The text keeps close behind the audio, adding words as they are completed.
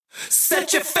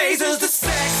Set your phasers to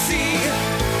sexy.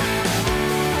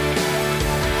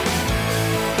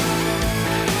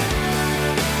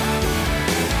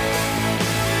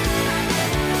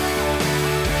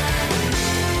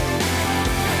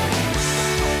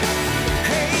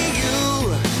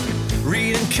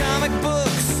 Comic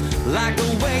books, like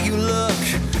the way you look,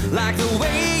 like the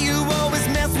way you always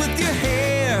mess with your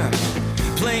hair.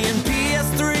 Playing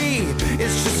PS3,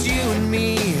 it's just you and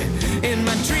me in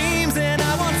my dreams, and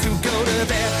I want to go to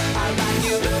there. I like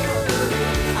you,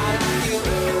 I like you,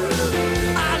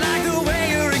 I like the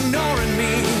way you're ignoring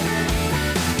me.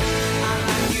 I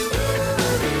like you,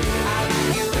 I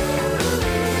like you.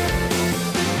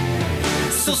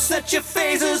 So set your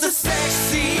phasers to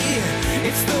sexy.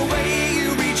 It's the way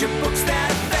you read your books that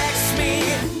affects me.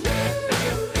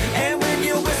 And when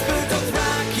you whisper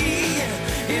Dothraki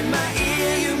in my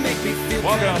ear, you make me feel.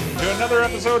 Welcome to another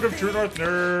episode of True North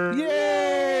Nerd.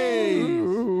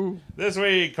 Yay! This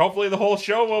week, hopefully the whole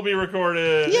show will be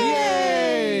recorded.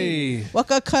 Yay! What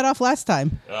got cut off last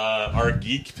time? Our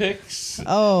geek picks.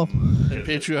 Oh. And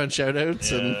Patreon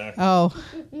shoutouts and Oh.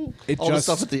 It all the just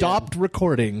stuff at the stopped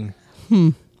recording.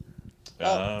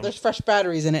 There's fresh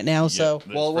batteries in it now, so.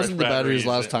 there's Well, it wasn't fresh the batteries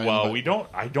last time, Well, but-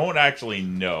 I don't actually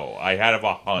know. I have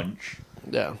a hunch,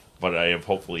 yeah. but I have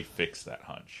hopefully fixed that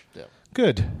hunch.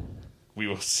 Good. We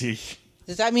will see.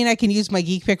 Does that mean I can use my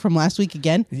geek pick from last week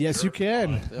again? Yes, you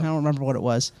can. I don't remember what it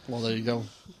was. Well, there you go.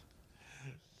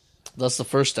 That's the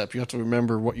first step. You have to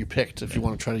remember what you picked if you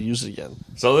want to try to use it again.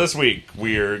 So this week,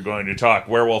 we are going to talk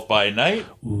Werewolf by Night,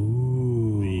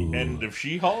 the end of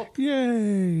She-Hulk,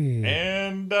 Yay!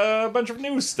 and a bunch of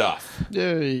new stuff.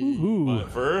 Yay. But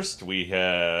first, we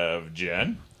have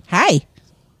Jen, Hi.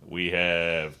 we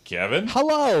have Kevin,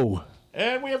 Hello!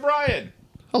 and we have Brian,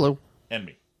 Hello. and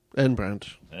me. And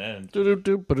Brent. And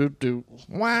Do-do-do-ba-do-do.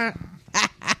 Wah.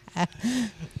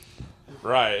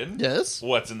 Brian, Yes?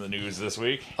 what's in the news this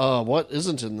week? What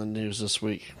isn't in the news this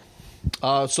week?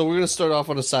 So we're going to start off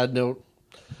on a sad note.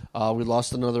 We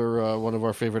lost another one of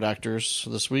our favorite actors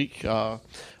this week.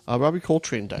 Robbie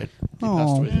Coltrane died. He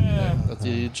passed away at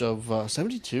the age of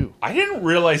 72. I didn't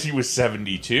realize he was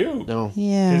 72. No.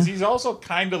 Yeah. Because he's also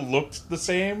kind of looked the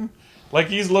same. Like,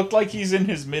 he's looked like he's in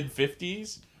his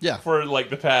mid-50s. Yeah. For, like,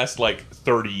 the past,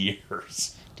 30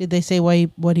 years. Did they say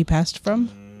what he passed from?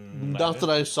 Not that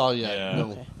I saw yet. Yeah.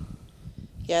 No. Okay.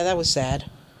 Yeah, that was sad.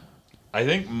 I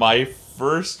think my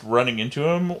first running into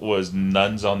him was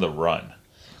Nuns on the Run.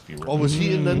 If you Oh, was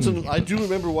he in Nelson? I do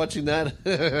remember watching that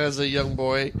as a young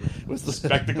boy with the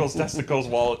Spectacles, testicles,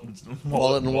 wallet,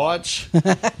 wallet and watch.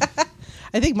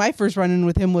 I think my first run-in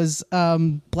with him was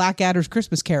Blackadder's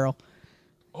Christmas Carol.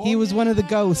 He was one of the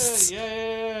ghosts.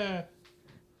 Yeah.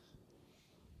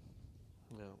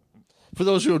 For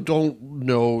those who don't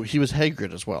know, he was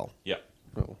Hagrid as well. Yeah.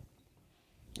 Oh.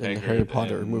 In the Hagrid Harry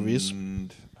Potter and, movies.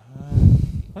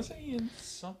 Wasn't he in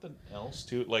something else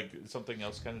too? Like something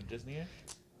else kind of Disney-ish?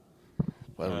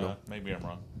 I don't know. Maybe I'm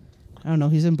wrong. I don't know.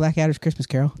 He's in Blackadder's Christmas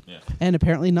Carol. Yeah. And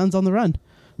apparently Nuns on the Run.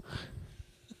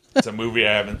 It's a movie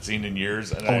I haven't seen in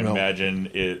years, and I no. imagine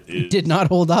it is. Did not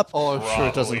hold up. Oh, I'm sure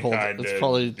it doesn't Probably hold. kinda It's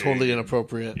probably totally dated.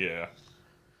 inappropriate. Yeah.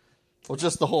 Well,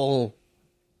 just the whole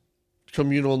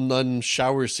communal nun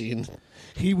shower scene.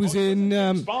 He was in,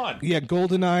 Spawn.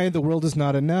 GoldenEye, The World Is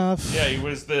Not Enough. Yeah, he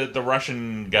was the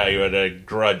Russian guy who had a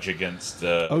grudge against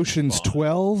Ocean's Spawn.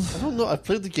 12. I don't know. I've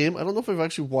played the game. I don't know if I've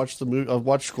actually watched the movie. I've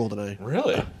watched GoldenEye.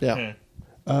 Really?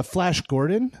 Yeah. Flash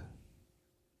Gordon.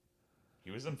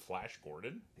 He was in Flash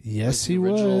Gordon? Yes, the he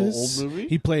original was. old movie?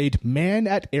 He played Man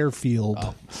at Airfield.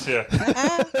 Yeah.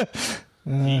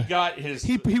 He got his...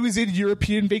 He was in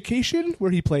European Vacation,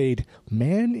 where he played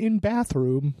Man in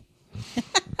Bathroom.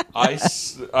 I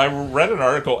read an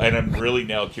article, and I'm really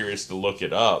now curious to look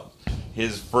it up.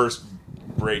 His first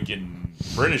break in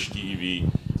British TV,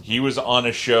 he was on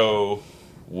a show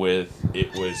with,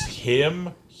 it was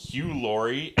him, Hugh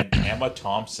Laurie, and Emma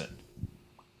Thompson.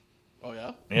 Oh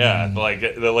yeah. Yeah, like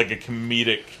a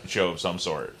comedic show of some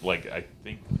sort. Like, I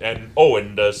think, and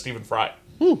Stephen Fry.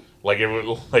 Like, it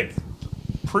was like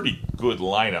pretty good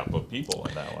lineup of people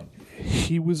in that one.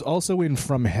 He was also in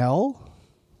From Hell.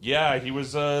 Yeah, he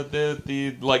was the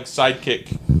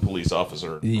sidekick police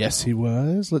officer. Yes, he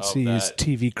was. Let's Oh, see his that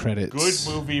TV credits.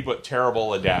 Good movie, but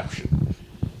terrible adaptation.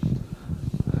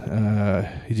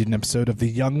 He did an episode of The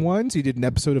Young Ones. He did an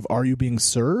episode of Are You Being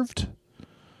Served?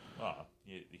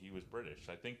 He was British.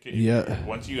 I think Yeah.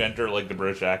 once you enter like the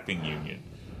British Acting Union,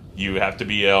 you have to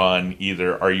be on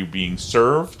either Are You Being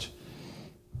Served,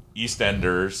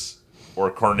 EastEnders,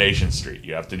 or Coronation Street.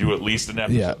 You have to do at least an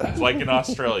episode. Yeah. It's like in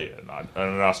Australia.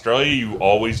 In Australia, you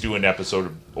always do an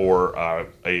episode or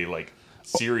a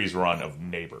series run of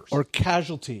Neighbors. Or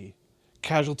Casualty.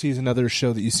 Casualty is another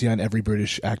show that you see on every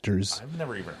British actors. I've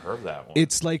never even heard of that one.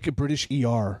 It's like a British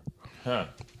ER. Huh.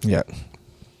 Yeah.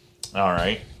 All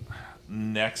right.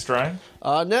 Next, Ryan.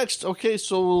 Next, okay,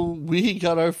 so we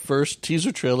got our first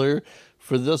teaser trailer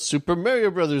for the Super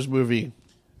Mario Brothers movie.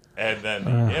 And then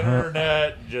the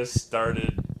internet just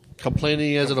started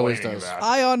Complaining as it always complaining does. about it.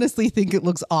 I honestly think it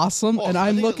looks awesome, and I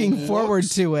I'm think it looking forward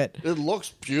looks- to it. It looks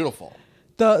beautiful.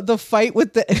 The fight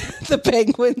with the the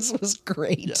penguins was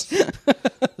great.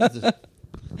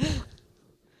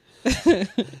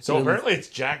 So apparently it's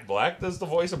Jack Black does the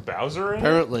voice of Bowser in it?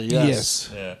 Apparently, yes.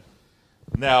 Yeah.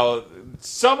 Now,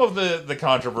 some of the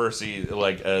controversy,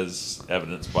 like as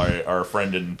evidenced by our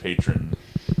friend and patron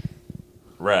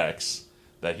Rex,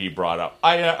 that he brought up,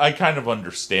 I kind of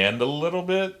understand a little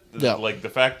bit. Yeah. Like the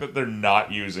fact that they're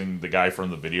not using the guy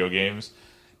from the video games,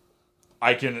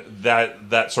 I can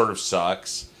that sort of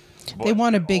sucks. They But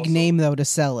want a big also- name though to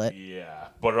sell it. Yeah,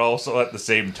 but also at the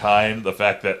same time, the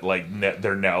fact that like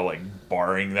they're now like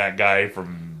barring that guy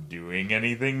from doing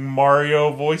anything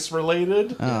Mario voice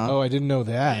related. Oh, I didn't know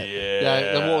that.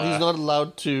 Yeah, Well, he's not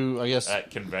allowed to, I guess, at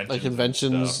conventions. like and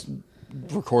conventions, stuff.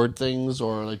 record things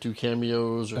or like do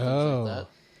cameos or things Oh. like that.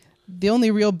 The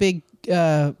only real big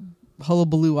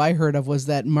hullabaloo I heard of was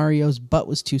that Mario's butt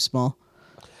was too small.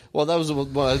 Well, that was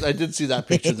well, I did see that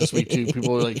picture this week too.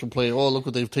 People were like complaining, "Oh, look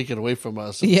what they've taken away from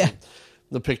us." And Yeah.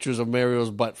 the pictures of Mario's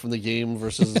butt from the game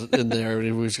versus in there.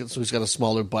 And he's got a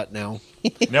smaller butt now.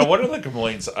 Now, one of the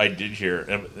complaints I did hear,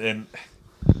 and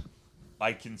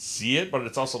I can see it, but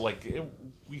it's also like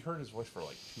we heard his voice for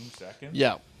like 2 seconds.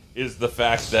 Yeah, is the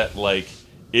fact that like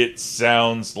it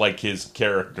sounds like his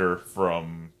character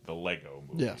from the Lego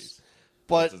movies. yes,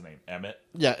 What's but his name? Emmett.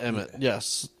 yeah, Emmett.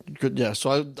 Yes, good. Yeah,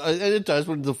 so and it does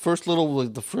when the first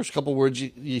the first couple words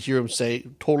you hear him say,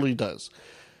 totally does.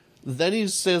 Then he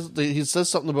says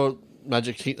something about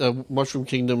Mushroom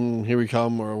Kingdom, here we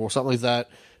come, or something like that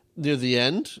near the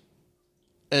end.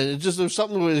 And it just there's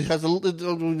something where it has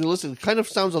when you listen, it kind of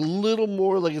sounds a little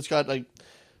more like it's got like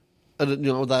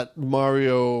that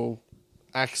Mario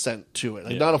accent to it,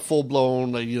 like not a full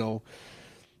blown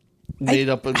made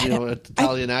up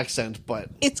Italian accent, but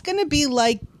It's gonna be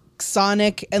like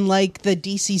Sonic and like the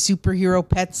DC superhero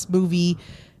Pets movie,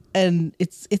 and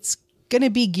it's gonna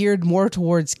be geared more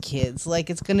towards kids. Like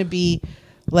it's gonna be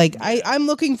like I'm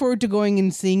looking forward to going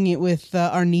and seeing it with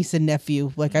our niece and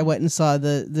nephew. Like I went and saw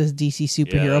the DC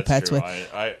superhero that's Pets true.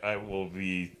 with. I will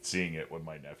be seeing it with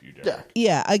my nephew Derek.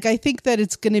 yeah. Yeah, like I think that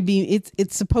it's going to be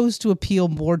it's supposed to appeal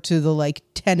more to the like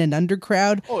 10 and under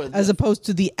crowd Oh, as opposed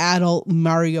to the adult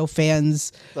Mario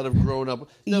fans. that have grown up.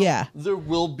 Now, Yeah. there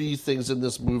will be things in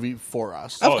this movie for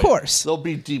us. Of course. There'll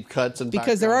be deep cuts and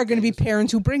Because there are going to be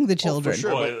parents who bring the children.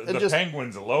 sure. Well, but the it just-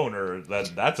 penguins alone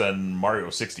that's a Mario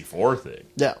 64 thing.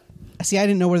 Yeah. See, I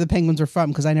didn't know where the penguins were from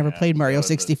because I never played Mario neither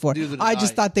did- 64. Neither did I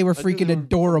just thought they were I knew freaking they were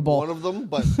adorable. One of them,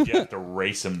 but You have to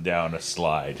race him down a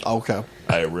slide. okay.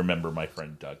 I remember my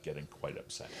friend Doug getting quite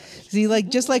upset. See, like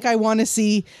just like I want to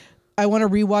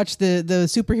rewatch the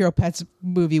superhero Pets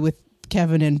movie with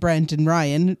Kevin and Brent and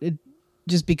Ryan,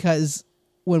 just because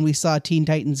when we saw Teen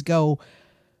Titans Go,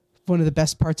 one of the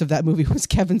best parts of that movie was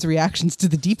Kevin's reactions to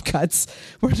the deep cuts,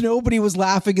 where nobody was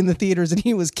laughing in the theaters and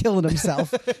he was killing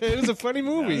himself. It was a funny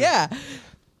movie. Yeah.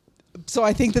 So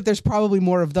I think that there's probably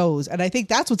more of those, and I think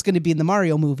that's what's going to be in the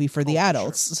Mario movie for the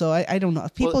adults. So I don't know.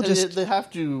 People Well, just they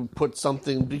have to put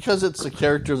something because it's a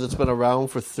character that's been around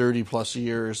for 30 plus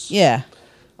years. yeah.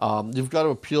 You've got to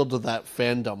appeal to that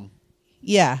fandom.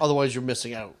 Yeah. Otherwise, you're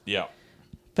missing out. Yeah.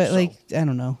 But like I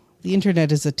don't know. The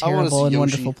internet is a I wanna terrible see and Yoshi.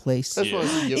 wonderful place. That's what I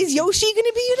see Is Yoshi going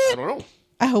to be in I it? don't know.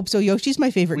 I hope so. Yoshi's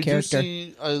my favorite We character. do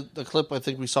see the clip. I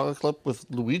think we saw a clip with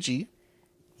Luigi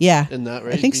Yeah. in that,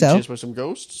 right? I think Being so. chased by some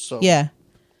ghosts. So Yeah.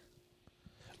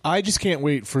 I just can't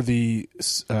wait for the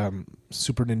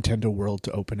Super Nintendo World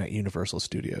to open at Universal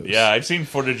Studios. Yeah, I've seen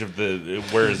footage of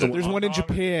where is it? There's one in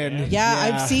Japan. Yeah,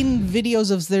 I've seen videos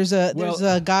of there's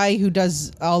a guy who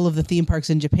does all of the theme parks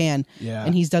in Japan. Yeah.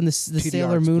 And he's done the PDR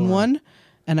Sailor Moon Explorer. one.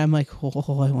 And I'm like, oh,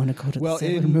 I want to go to Well, the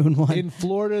Sailor Moon one. in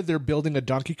Florida, they're building a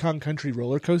Donkey Kong Country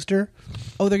roller coaster.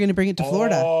 Oh, they're going to bring it to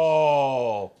Florida.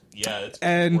 Oh, yeah, it's been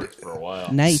And- worked for a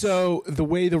while. Nice. So the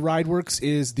way the ride works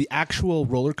is the actual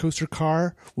roller coaster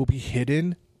car will be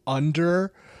hidden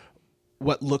under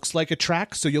what looks like a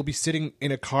track. So you'll be sitting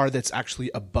in a car that's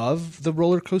actually above the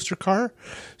roller coaster car.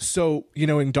 So,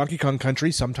 in Donkey Kong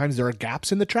Country, sometimes there are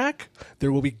gaps in the track.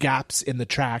 There will be gaps in the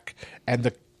track, and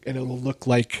the and it'll look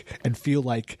like and feel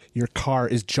like your car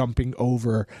is jumping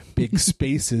over big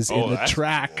spaces in the that's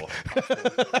track. cool.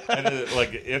 And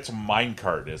it's a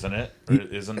minecart, isn't it? Or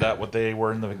isn't that what they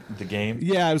were in the game?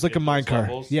 Yeah, it was like a In mine those car.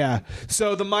 levels? Yeah.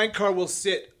 So the mine car will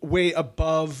sit way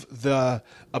above the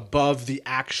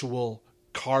actual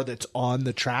car that's on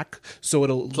the track. So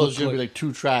it'll So look there's going to like, be like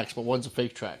 2 tracks, but one's a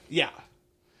fake track. yeah.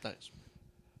 Nice.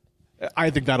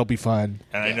 I think that'll be fun.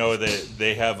 And I know that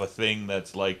they have a thing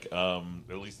that's like, at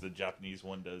least the Japanese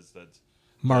one does. That's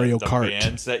Mario the Kart.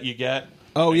 bands that you get.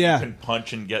 Oh, and yeah. You can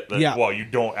punch and get the. Yeah. Well, you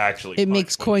don't actually. It punch,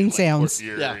 makes but coin you, put sounds.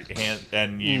 your Yeah. hand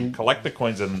and you collect the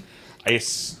coins. And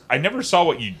I never saw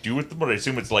what you do with them, but I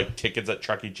assume it's like tickets at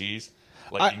Chuck E. Cheese.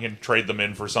 Like you can trade them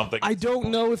in for something. I don't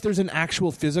know if there's an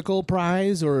actual physical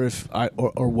prize or if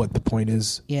or what the point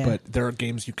is. Yeah. But there are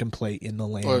games you can play in the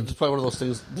land. Or it's probably one of those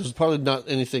things. There's probably not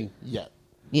anything yet.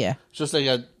 Yeah. It's just like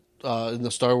in the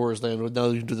Star Wars land, now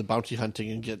you can do the bounty hunting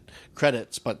and get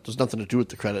credits, but there's nothing to do with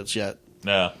the credits yet.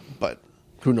 No. But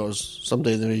who knows?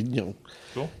 Someday they may,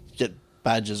 Cool. get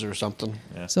badges or something.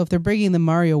 So if they're bringing the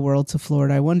Mario World to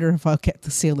Florida, I wonder if I'll get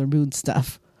the Sailor Moon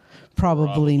stuff.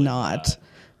 Probably not.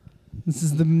 This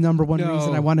is the number one No.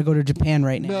 reason I want to go to Japan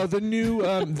right now. No, the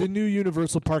new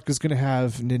Universal Park is going to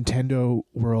have Nintendo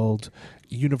World,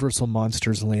 Universal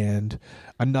Monsters Land,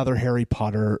 another Harry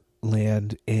Potter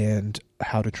land, and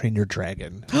How to Train Your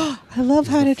Dragon. I love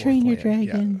How to Train Your fourth land,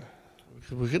 yeah. Dragon.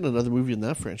 We're getting another movie in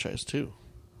that franchise too.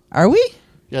 Are we?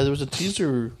 Yeah, there was a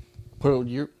teaser put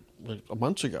out a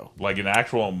month ago. Like an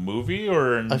actual movie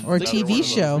or Or a another TV one of those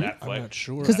show. Netflix? I'm not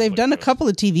sure. Because they've done a couple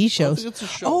of TV shows. it's a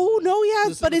show. Oh no, yeah,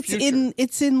 This is but the future.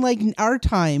 it's in like our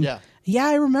time. Yeah. Yeah,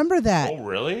 I remember that. Oh,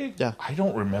 really? Yeah. I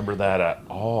don't remember that at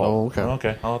all. Oh, okay.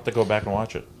 Okay, I'll have to go back and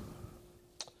watch it.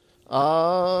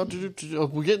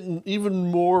 We're getting even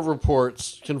more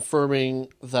reports confirming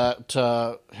that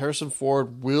Harrison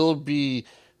Ford will be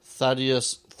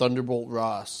Thaddeus Thunderbolt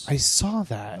Ross I saw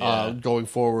that. going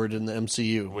forward in the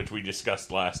MCU. Which we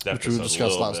discussed last Which we episode. discussed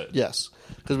a little last, bit. yes,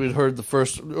 because we'd heard the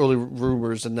first early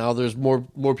rumors, and now there's more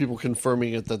people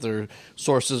confirming it, that their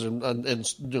sources and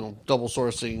double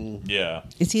sourcing. Yeah.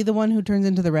 Is he the one who turns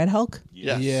into the Red Hulk?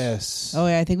 Yes. Yes. Oh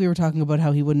yeah, I think we were talking about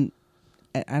how he wouldn't.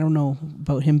 I don't know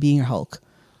about him being a Hulk.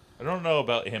 I don't know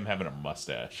about him having a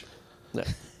mustache. Yeah.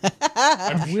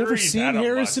 I'm Have you sure ever he's seen had a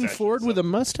Harrison mustache Ford and with a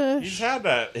stuff. mustache? He's had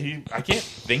that. I can't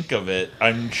think of it.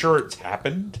 I'm sure it's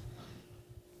happened,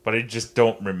 but I just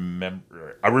don't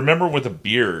remember. I remember with a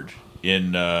beard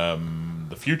in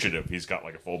The Fugitive. He's got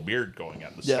like a full beard going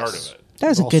at the start Yes. of it. That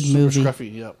was a All good super movie.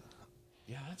 Scruffy, yep.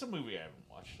 Yeah, that's a movie I haven't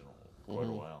watched in quite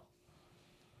a while.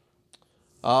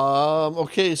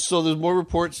 Okay, so there's more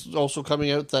reports also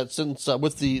coming out that since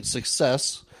with the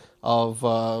success of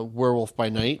Werewolf by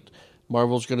Night,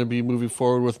 Marvel's going to be moving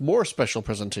forward with more special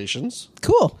presentations.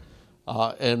 Cool.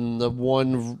 And the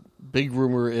one big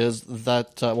rumor is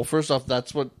that, first off,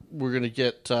 that's what we're going to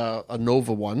get a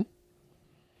Nova one.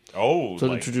 Oh, So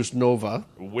like, introduce Nova.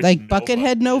 which Like Nova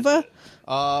Buckethead is Nova?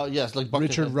 it? Yes, like Buckethead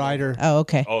Richard Nova. Ryder. Oh,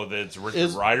 okay. Oh, that's Richard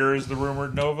Is- Ryder is the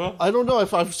rumored Nova. I don't know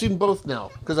if I've seen both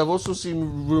now, because I've also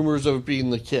seen rumors of it being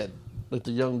the kid, like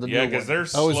the Yeah, new because one. they're Oh,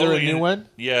 is there a slowly new one?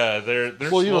 Yeah, they're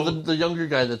Well, you know, slow- the younger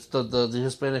guy that's the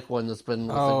Hispanic one that's been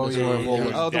with Oh, Mr. yeah, Marvel. yeah,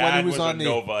 His yeah. Oh, the dad one who was a on the-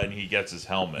 Nova, and he gets his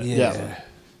helmet. Yeah.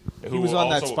 He was on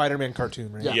that also- Spider-Man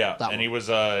cartoon, right? Yeah. Yeah, that and one. he was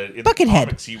in the Buckethead.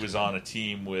 comics. He was on a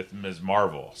team with Ms.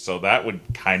 Marvel, so that would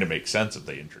kind of make sense if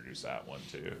they introduced that one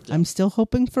too. I'm still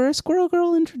hoping for a Squirrel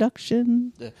Girl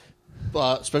introduction.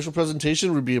 Special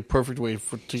presentation would be a perfect way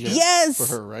to get Yes. for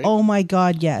her, right? Oh my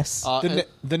God, yes.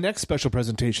 The next special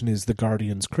presentation is the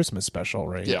Guardians Christmas special,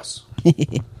 right? Yes.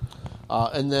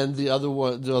 And then the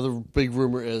other big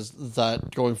rumor is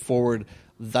that going forward,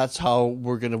 that's how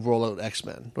we're going to roll out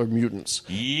X-Men or mutants.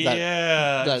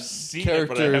 Yeah, that I've seen it,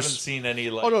 but I haven't characters- seen any.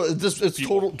 Like, Oh no, it's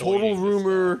people total pointing to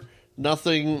rumor.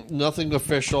 Nothing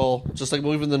official. Just like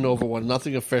even the Nova one,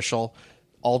 nothing official.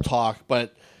 All talk,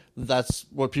 but that's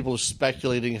what people are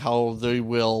speculating how they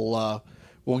will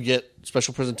get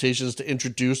special presentations to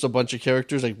introduce a bunch of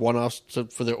characters, like one-offs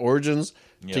for their origins,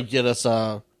 to Yeah. get us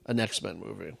an X-Men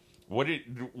movie. What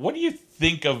do you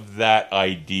think of that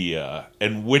idea,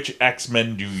 and which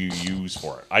X-Men do you use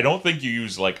for it? I don't think you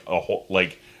use like a whole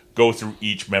go through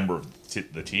each member of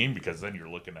the team, because then you're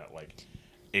looking at like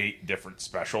 8 different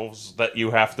specials that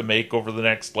you have to make over the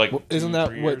next Isn't 2, that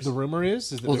 3 what years. the rumor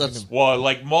is? Well, they're that's- gonna- Well,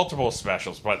 like multiple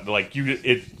specials, but like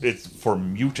it's for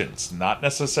mutants, not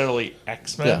necessarily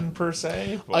X-Men Yeah. per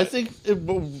se. But I think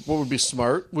what would be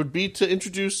smart would be to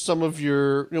introduce some of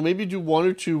your, maybe do 1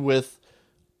 or 2 with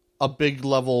a big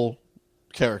level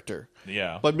character.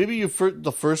 yeah, But maybe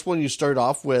the first one you start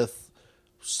off with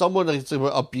someone like say,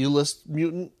 a B-list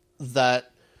mutant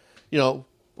that, or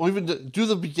even do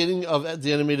the beginning of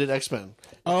the animated X-Men.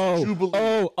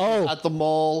 Jubilee at the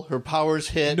mall, her powers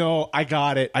hit. No, I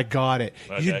got it.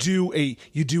 Okay.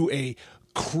 You do a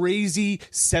crazy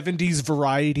 70s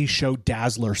variety show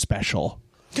Dazzler special.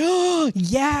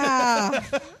 Yeah.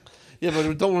 Yeah, but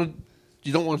you don't want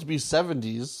it to be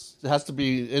 70s. It has to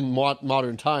be in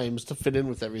modern times to fit in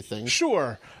with everything.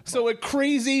 Sure. So a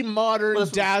crazy modern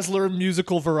Dazzler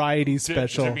musical variety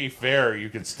special. To be fair, you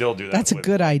could still do that. That's a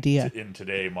good idea. In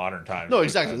today, modern times. No,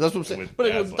 exactly. That's what I'm saying. With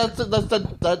But Dazzler. that's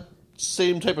that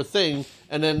same type of thing.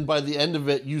 And then by the end of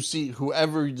it, you see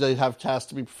whoever they have cast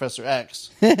to be Professor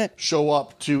X show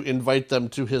up to invite them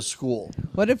to his school.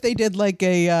 What if they did like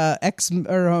a X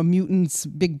or a Mutants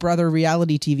Big Brother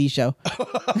reality TV show?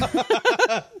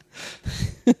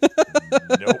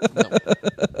 Nope.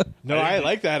 No, I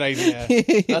like that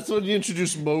idea. That's when you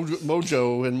introduce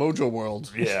Mojo and Mojo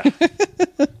World. Yeah.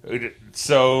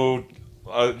 So,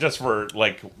 just for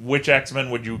like, which X-Men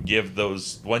would you give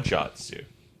those one shots to?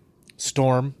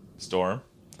 Storm. Storm.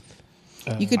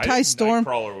 You could tie Storm.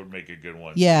 Nightcrawler would make a good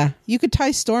one. Yeah, you could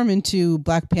tie Storm into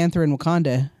Black Panther and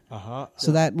Wakanda. Uh-huh.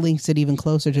 So that links it even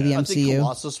closer to the I think MCU.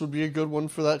 Colossus would be a good one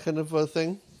for that kind of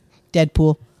thing.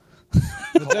 Deadpool.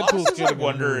 Colossus, I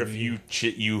wonder if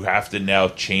you have to now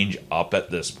change up at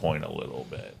this point a little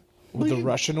bit. With the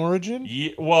Russian origin?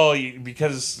 Yeah, well,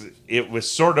 because it was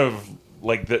sort of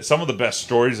like some of the best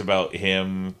stories about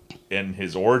him and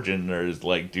his origin are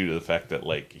like due to the fact that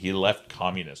like he left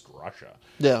communist Russia.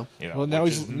 Yeah. Well, now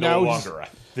which he's is no now he's- longer a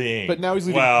thing. But now he's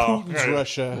leaving Putin's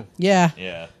Russia. Yeah.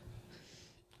 Yeah,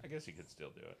 I guess he could still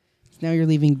do it. Now you're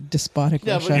leaving despotic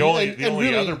Yeah, but Russia. The only, And the only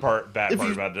really, other bad if part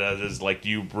you- about that is like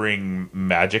you bring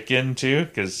Magic in too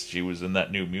because she was in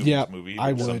that new Mutants Yeah, movie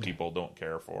I that some would. people don't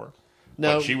care for.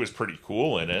 Now- But she was pretty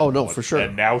cool in it. Oh, no, for sure.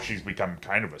 And now she's become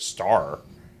kind of a star.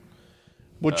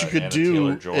 What you could Anna do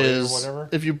Taylor-Joy or is, whatever?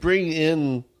 if you bring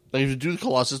in, like if you do the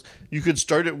Colossus, you could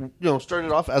start it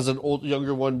off as an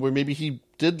younger one where maybe he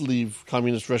did leave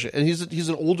communist Russia, and he's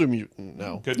an older mutant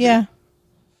now, Could be. Yeah.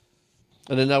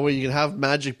 and then that way you can have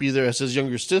Magic be there as his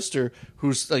younger sister,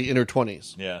 who's like in her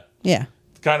 20s. Yeah. Yeah.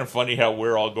 It's kind of funny how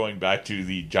we're all going back to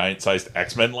the giant-sized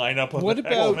X-Men lineup. Of What the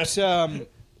about X-Men.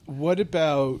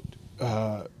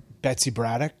 Betsy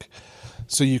Braddock?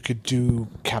 So you could do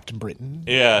Captain Britain.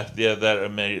 Yeah,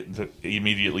 that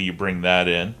immediately you bring that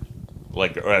in,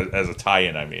 like as a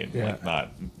tie-in. I mean, Yeah. like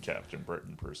not Captain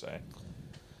Britain per se.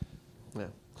 Yeah,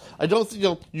 I don't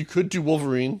think you could do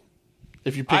Wolverine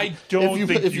if you pick, I don't if you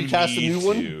think cast a you new need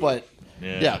one, to. but.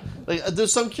 Yeah. Yeah, like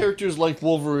there's some characters like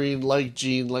Wolverine, like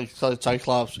Jean, like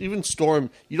Cyclops, even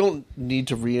Storm. You don't need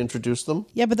to reintroduce them.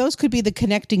 Yeah, but those could be the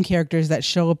connecting characters that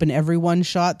show up in every one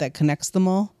shot that connects them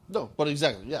all. No, but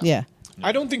exactly, yeah. Yeah.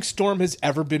 I don't think Storm has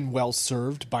ever been well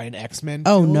served by an X-Men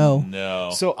Oh, film. no.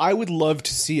 No. So I would love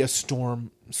to see a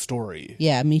Storm story.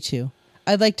 Yeah, me too.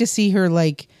 I'd like to see her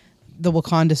like the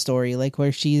Wakanda story, like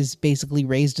where she's basically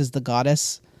raised as the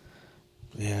goddess.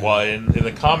 Yeah. Well, in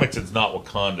the comics, it's not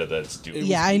Wakanda that's doing.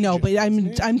 Yeah, I know, but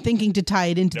I'm thinking to tie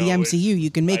it into the MCU,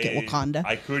 you can make it Wakanda.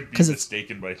 I could be 'Cause it's-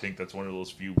 mistaken, but I think that's one of those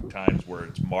few times where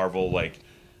it's Marvel like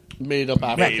Made up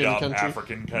African made up country.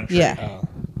 African country. Yeah.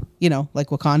 You know, like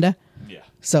Wakanda. Yeah.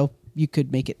 So you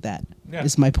could make it that.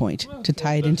 Is Yeah. my point, to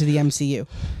tie it into the MCU.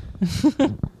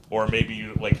 Or maybe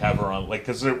you like have her on like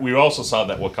because we also saw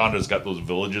that Wakanda's got those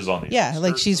villages on the Yeah,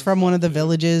 like she's from one of the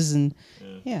villages, and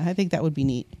yeah, I think that would be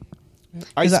neat.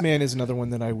 Iceman is another one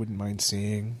that I wouldn't mind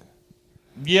seeing.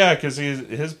 Yeah, because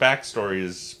his backstory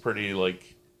is pretty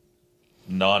like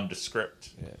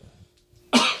nondescript.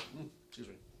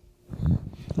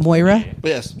 Moira? But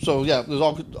yes, so yeah, there's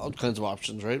all kinds of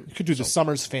options, right? You could do the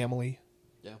Summers Family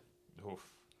Yeah, Oof.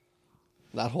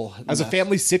 that whole as a mess.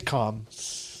 family sitcom.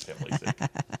 Family thing.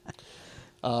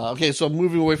 Okay, so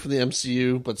moving away from the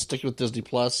MCU, but sticking with Disney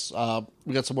Plus,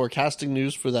 we got some more casting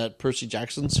news for that Percy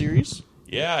Jackson series.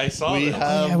 Yeah, I saw We that.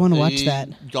 have I wanna watch a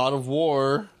that. God of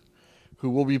War, who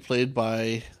will be played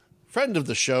by friend of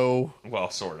the show. Well,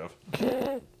 sort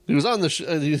of. He was on the show.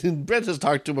 Brent has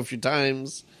talked to him a few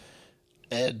times.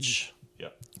 Edge. Yeah.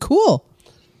 Cool.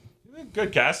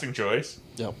 Good casting choice.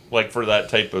 Yep. Like for that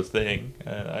type of thing.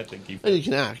 I think he And he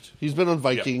can act. He's been on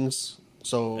Vikings,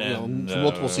 so And, for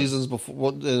multiple seasons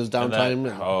before in his and that-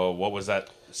 downtime. oh, what was that?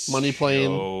 Money Plane.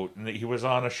 show? He was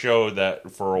on a show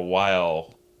that for a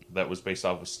while that was based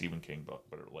off a Stephen King book,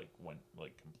 but it like went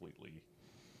like completely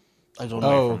I don't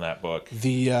away know. from that book.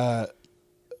 The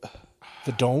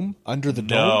Dome under the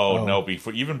Dome. No,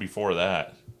 even before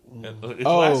that. It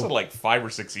Oh. lasted like 5 or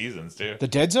 6 seasons too. The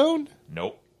Dead Zone.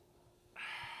 Nope.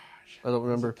 I don't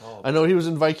remember. I know he was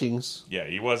in Vikings, Yeah,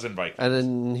 he was in Vikings. and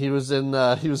then he was in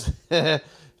he was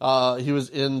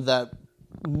in that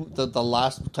the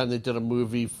last time they did a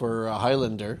movie for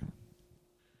Highlander.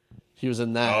 He was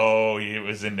in that. Oh, he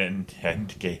was in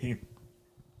Endgame.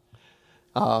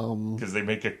 Because they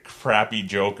make a crappy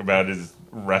joke about his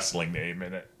wrestling name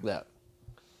in it. Yeah.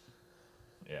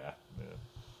 Yeah.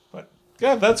 But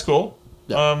yeah, that's cool.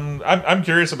 Yeah. I'm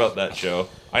curious about that show.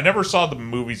 I never saw the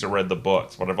movies or read the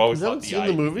books, but I've always You haven't thought seen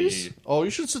the movies? Oh, you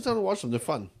should sit down and watch them. They're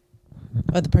fun.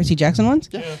 The Percy Jackson ones?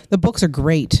 Yeah. The books are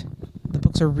great. The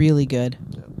books are really good.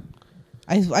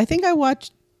 I think I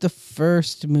watched the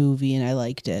first movie and I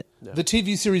liked it. The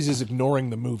TV series is ignoring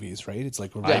the movies, right? It's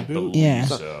like a I reboot. believe Yeah.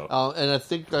 so. And I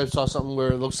think I saw something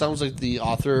where it sounds like the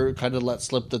author kind of let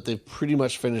slip that they've pretty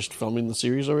much finished filming the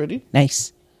series already.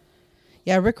 Nice.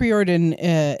 Yeah, Rick Riordan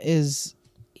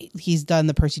he's done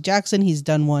the Percy Jackson. He's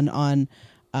done one on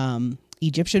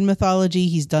Egyptian mythology.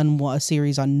 He's done a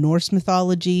series on Norse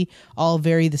mythology. All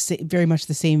very much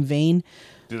the same vein.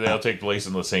 Do they all take place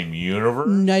in the same universe?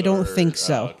 No, I don't or- think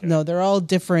so. Oh, okay. No, they're all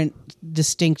different,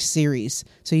 distinct series.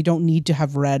 So you don't need to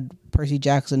have read Percy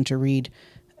Jackson to read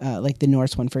like the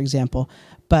Norse one, for example.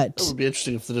 It But would be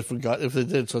interesting if if they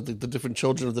did. So the different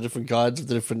children of the different gods of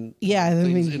the different Yeah, I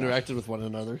things mean- interacted with one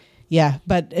another. yeah,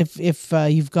 but if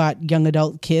you've got young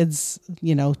adult kids,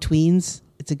 tweens,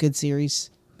 it's a good series.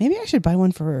 Maybe I should buy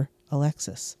one for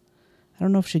Alexis. I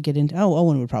don't know if she'd get into. Oh,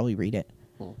 Owen would probably read it.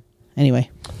 Anyway,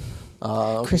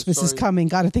 Okay, Christmas is sorry. coming.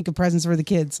 Got to think of presents for the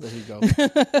kids. There you go.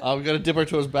 We got to dip our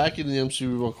toes back into the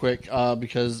MCU real quick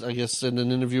because I guess in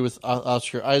an interview with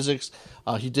Oscar Isaacs,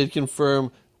 he did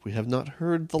confirm we have not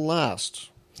heard the last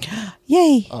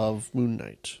Yay! of Moon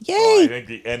Knight. Well, I Yay! think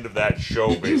the end of that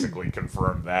show basically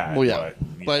confirmed that. Well, yeah,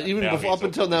 but even now before, he's up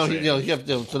until open to now,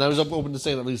 saying- so now he's open to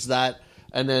saying at least that,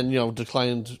 and then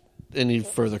declined any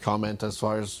further comment as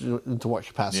far as into what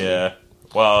capacity. Yeah.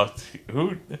 Well,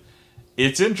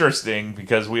 it's interesting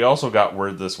because we also got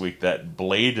word this week that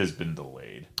Blade has been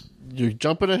delayed. You're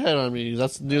jumping ahead on me.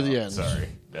 That's near the end. Sorry.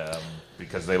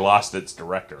 Because they lost its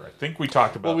director. I think we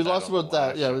talked about Well, we that lost on the about that.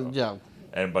 last Yeah, show.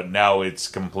 yeah. But now it's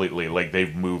completely,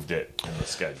 they've moved it in the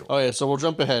schedule. Oh, yeah, so we'll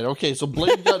jump ahead. Okay, so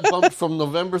Blade got bumped from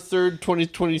November 3rd,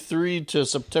 2023 to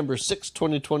September 6th,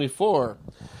 2024,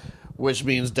 which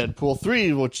means Deadpool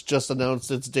 3, which just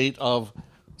announced its date of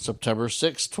September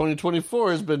 6th,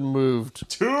 2024, has been moved.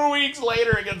 2 weeks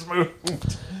later, it gets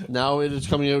moved. Now it is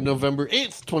coming out November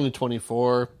 8th,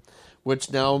 2024,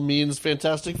 which now means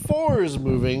Fantastic Four is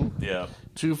moving Yeah.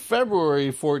 to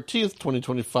February 14th,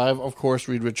 2025. Of course,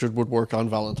 Reed Richard would work on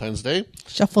Valentine's Day.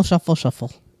 Shuffle, shuffle,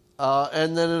 shuffle.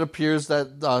 And then it appears that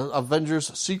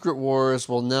Avengers Secret Wars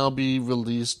will now be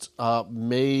released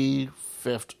May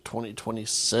 5th,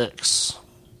 2026.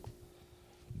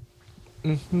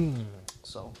 Mm-hmm.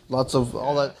 So, lots of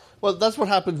all that. Well, that's what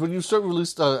happens when you start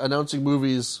announcing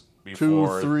movies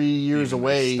Before 2-3 years even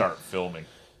away. they start filming.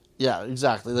 Yeah,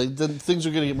 exactly. Then things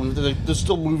are going to get moved. There's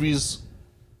still movies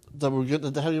that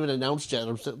that haven't even announced yet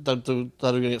that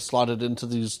are going to get slotted into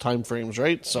these time frames,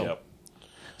 right? So. Yep.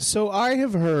 So I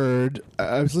have heard.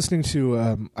 I was listening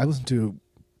to. I listened to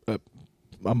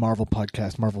a Marvel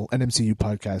podcast, an MCU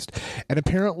podcast, and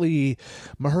apparently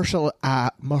Mahershala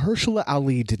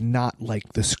Ali did not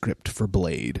like the script for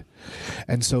Blade,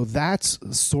 and so that's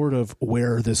sort of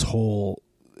where this whole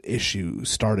issue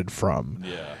started from.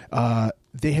 Yeah.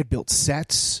 They had built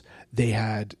sets. They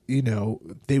had,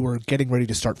 they were getting ready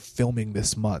to start filming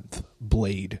this month,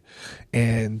 Blade,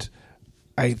 and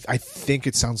I think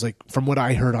it sounds like, from what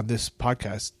I heard on this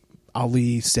podcast,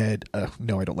 Ali said,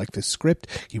 no, I don't like this script.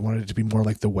 He wanted it to be more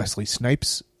like the Wesley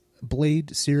Snipes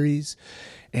Blade series.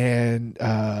 And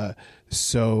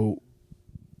so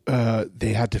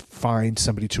they had to find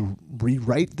somebody to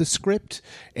rewrite the script.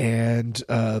 And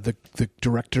the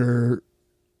director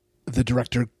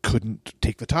couldn't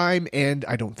take the time. And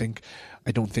I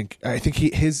think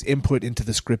his input into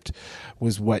the script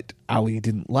was what Ali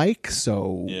didn't like.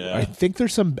 So Yeah. I think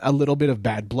there's a little bit of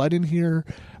bad blood in here.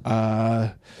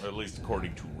 Or at least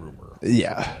according to rumor.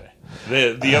 Yeah.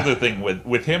 The other thing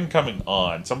with him coming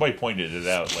on, somebody pointed it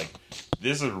out. Like,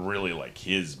 this is really like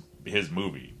his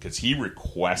movie because he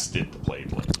requested to play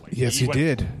Blade. Like, Yes, he went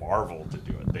did. to Marvel to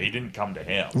do it. They didn't come to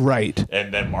him. Right.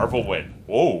 And then Marvel went,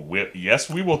 "Oh, yes,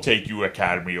 we will take you,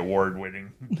 Academy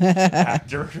Award-winning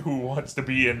actor who wants to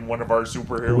be in one of our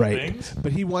superhero Right. things."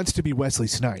 But he wants to be Wesley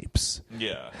Snipes.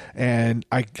 Yeah. And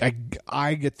I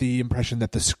get the impression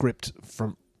that the script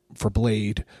for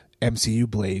Blade, MCU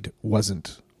Blade,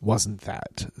 wasn't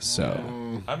that.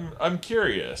 So I'm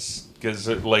curious because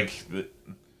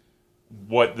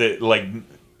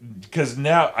because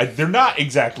now they're not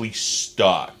exactly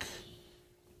stuck,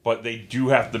 but they do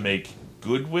have to make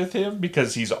good with him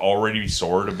because he's already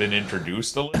sort of been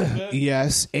introduced a little bit.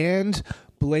 Yes, and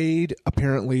Blade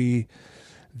apparently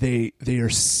they are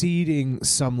seeding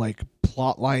some like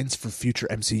plot lines for future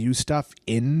MCU stuff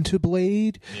into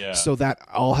Blade, so that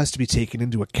all has to be taken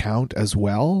into account as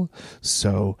well.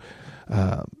 So,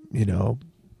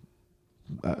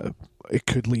 it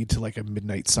could lead to like a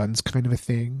Midnight Suns kind of a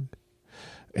thing,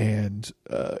 and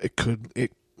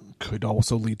it could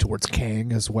also lead towards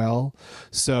Kang as well.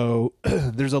 So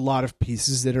there's a lot of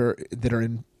pieces that are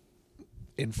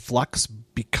in flux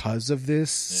because of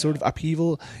this sort of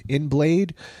upheaval in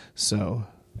Blade. So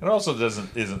it also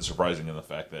isn't surprising in the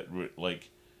fact that like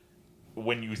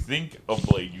when you think of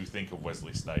Blade, you think of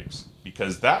Wesley Snipes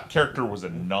because that character was a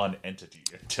non-entity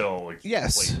until like, you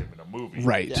played him in a movie,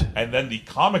 right? Yeah. And then the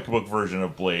comic book version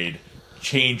of Blade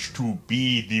changed to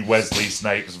be the Wesley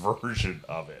Snipes version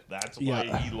of it. That's why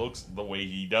he looks the way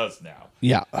he does now.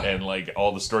 Yeah, and like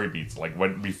all the story beats, like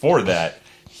when before that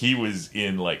he was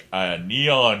in like a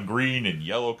neon green and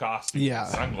yellow costume, and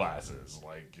sunglasses.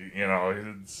 Like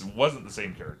it wasn't the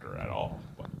same character at all.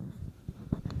 But.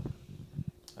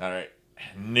 All right.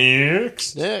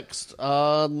 Next,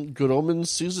 Good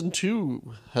Omens Season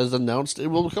 2 has announced it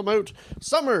will come out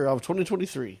summer of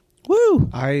 2023. Woo!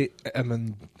 I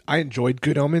enjoyed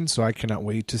Good Omens, so I cannot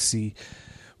wait to see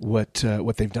what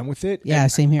they've done with it. Yeah,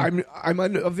 same here. I'm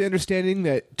of the understanding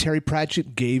that Terry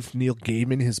Pratchett gave Neil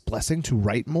Gaiman his blessing to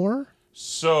write more.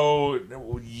 So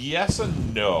yes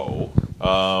and no.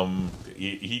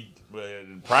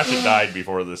 Pratchett died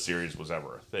before this series was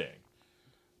ever a thing.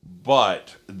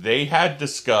 But they had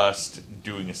discussed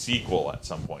doing a sequel at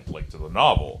some point, like to the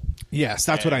novel. Yes,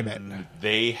 that's what I meant.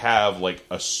 They had like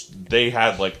a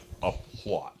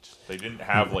plot. They didn't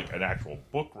have like an actual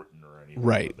book written or anything.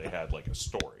 Right. They had like a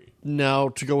story. Now,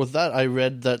 to go with that, I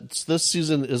read that this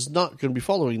season is not going to be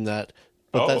following that,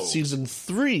 but that season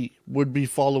 3 would be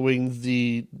following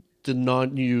the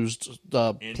non-used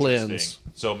plans.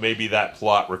 So maybe that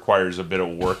plot requires a bit of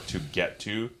work to get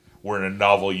to. Where in a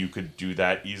novel you could do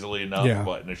that easily enough,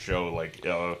 but in a show like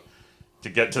to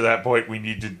get to that point, we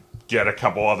need to get a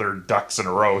couple other ducks in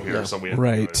a row here, so we have to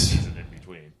do a season in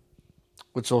between.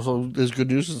 Which also is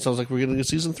good news. It sounds like we're getting a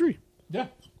season 3. Yeah.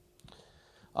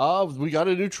 We got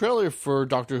a new trailer for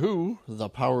Doctor Who: The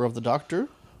Power of the Doctor.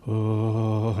 I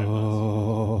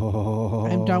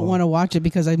don't want to watch it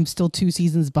because I'm still 2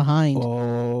 seasons behind.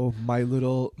 Oh, my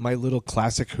little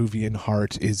classic Whovian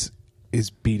heart is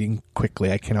beating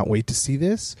quickly. I cannot wait to see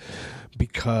this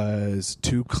because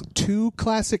two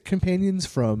classic companions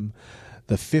from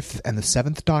the 5th and the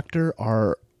 7th Doctor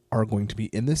are going to be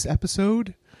in this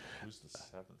episode. Who's the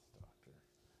 7th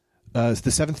Doctor?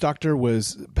 The 7th Doctor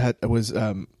was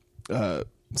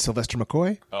Sylvester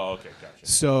McCoy. Oh, okay, gotcha.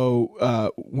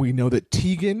 So we know that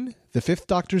Tegan, the 5th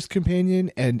Doctor's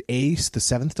companion, and Ace, the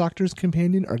 7th Doctor's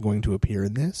companion, are going to appear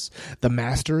in this. The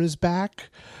Master is back.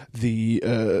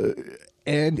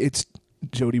 And it's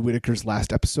Jodie Whittaker's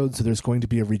last episode, so there's going to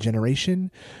be a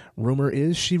regeneration. Rumor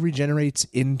is she regenerates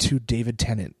into David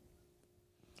Tennant.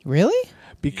 Really?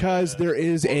 Because there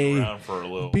is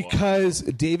because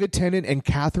David Tennant and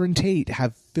Catherine Tate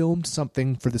have filmed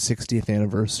something for the 60th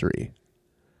anniversary.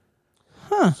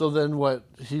 Huh. So then what?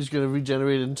 He's going to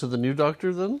regenerate into the new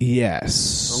Doctor then?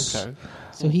 Yes. Okay.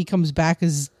 So he comes back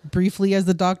as briefly as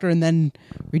the Doctor and then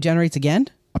regenerates again?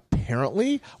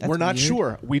 Apparently, we're not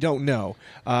sure. We don't know.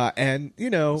 And,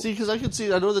 See, because I could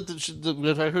see, I know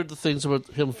that I heard the things about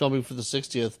him filming for the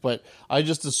 60th, but I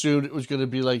just assumed it was going to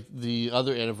be like the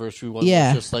other anniversary one.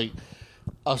 Yeah. Just like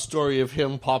a story of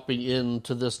him popping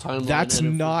into this timeline and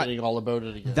forgetting all about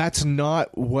it again. That's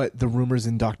not what the rumors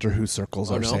in Doctor Who circles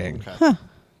are saying. Okay. Huh.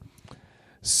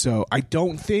 So I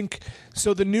don't think...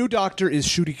 So the new Doctor is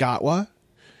Ncuti Gatwa,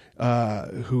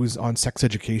 who's on Sex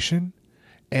Education.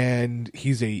 And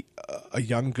he's a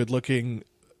young, good-looking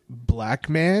black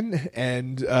man,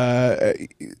 and I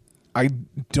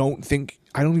don't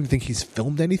even think he's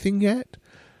filmed anything yet.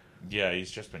 Yeah,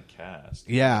 he's just been cast.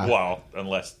 Yeah. Well,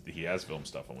 unless he has filmed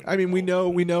stuff. And we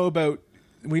know about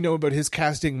his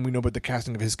casting. We know about the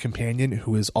casting of his companion,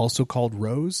 who is also called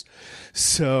Rose.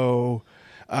 So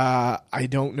I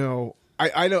don't know.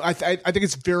 I think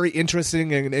it's very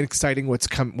interesting and exciting what's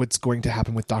going to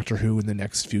happen with Doctor Who in the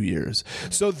next few years.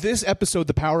 So this episode,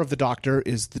 The Power of the Doctor,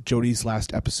 is Jodie's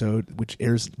last episode, which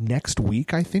airs next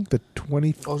week, I think, the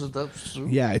 20th. Oh, is it that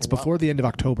soon? Yeah, it's before the end of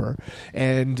October.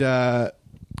 And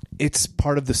it's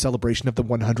part of the celebration of the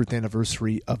 100th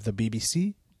anniversary of the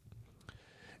BBC.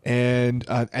 And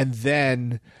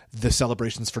then the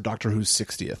celebrations for Doctor Who's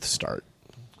 60th start.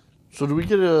 So do we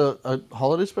get a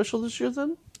holiday special this year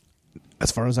then?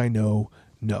 As far as I know,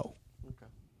 no.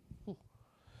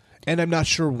 And I'm not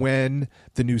sure when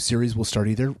the new series will start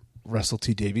either. Russell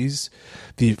T Davies,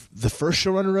 the first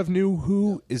showrunner of New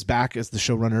Who, is back as the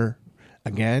showrunner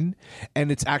again,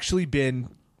 and it's actually been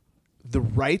the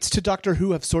rights to Doctor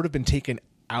Who have sort of been taken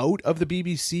out of the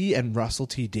BBC, and Russell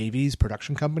T Davies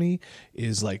production company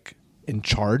is like in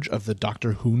charge of the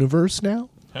Doctor Who universe now.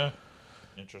 Huh.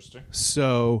 Interesting.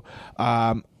 So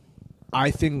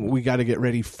I think we got to get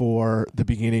ready for the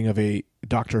beginning of a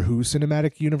Doctor Who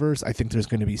cinematic universe. I think there's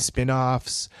going to be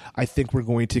spin-offs. I think we're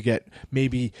going to get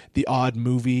maybe the odd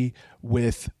movie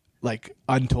with like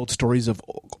untold stories of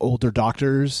older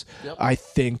doctors. Yep. I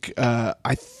think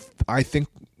I think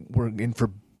we're in for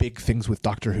big things with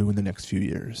Doctor Who in the next few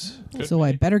years. So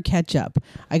I better catch up.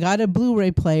 I got a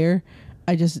Blu-ray player.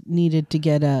 I just needed to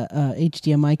get a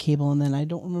HDMI cable, and then I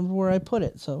don't remember where I put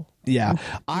it. So Yeah,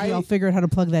 I'll figure out how to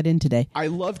plug that in today. I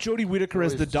love Jodie Whittaker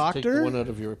as the Just take the Doctor. one out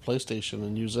of your PlayStation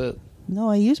and use it. No,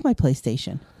 I use my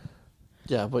PlayStation.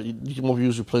 Yeah, but you won't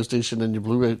use your PlayStation and your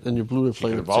Blu-ray player You at could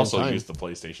the have same also time. used the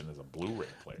PlayStation as a Blu-ray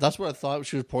player. That's what I thought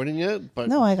she was pointing at. But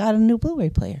No, I got a new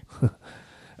Blu-ray player.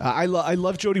 I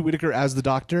love Jodie Whittaker as the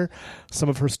Doctor. Some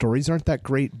of her stories aren't that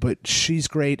great, but she's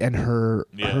great, and her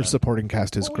supporting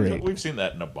cast is great. We've seen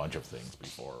that in a bunch of things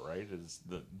before, right? Is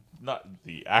not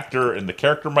the actor and the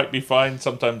character might be fine.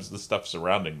 Sometimes the stuff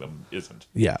surrounding them isn't.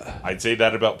 Yeah, I'd say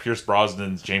that about Pierce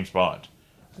Brosnan's James Bond.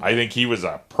 I think he was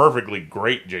a perfectly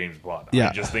great James Bond. Yeah.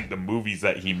 I just think the movies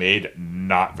that he made,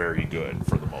 not very good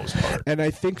for the most part. and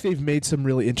I think they've made some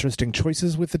really interesting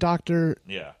choices with the Doctor.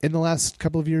 Yeah. In the last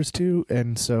couple of years too,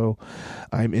 and so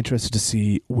I'm interested to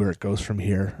see where it goes from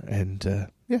here. And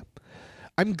yeah,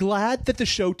 I'm glad that the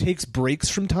show takes breaks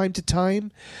from time to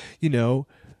time. You know,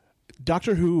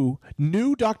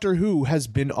 new Doctor Who has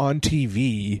been on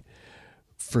TV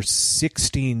for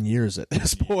 16 years at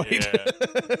this point.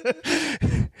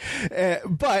 Yeah.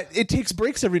 But it takes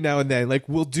breaks every now and then. Like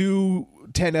we'll do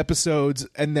 10 episodes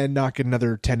and then not get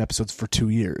another 10 episodes for 2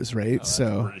 years, right?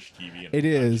 So British TV in it a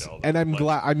is, nutshell. and I'm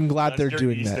glad they're Unless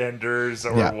doing you're that. EastEnders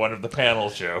or Yeah. one of the panel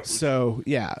shows. So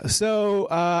yeah,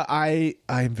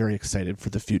 I'm very excited for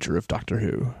the future of Doctor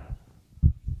Who.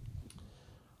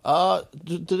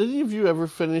 did any of you ever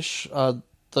finish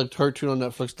the cartoon on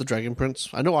Netflix, The Dragon Prince?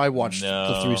 I know I watched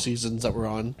the 3 seasons that were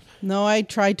on. No, I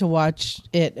tried to watch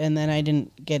it, and then I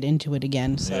didn't get into it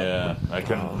again. So Yeah, I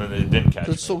couldn't. It didn't catch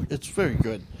me. It's very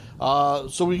good.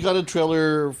 So we got a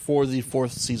trailer for the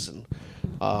 4th season,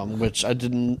 which I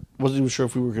wasn't even sure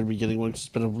if we were going to be getting one. 'Cause it's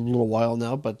been a little while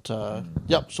now, but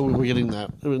yep. So we were getting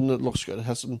that, and it looks good.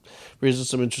 It raises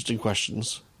some interesting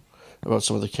questions about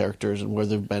some of the characters and where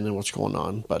they've been and what's going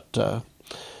on. But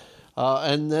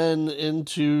and then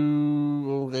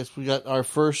we got our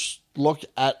first look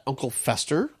at Uncle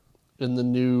Fester in the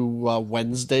new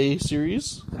Wednesday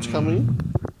series that's coming.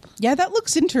 yeah, that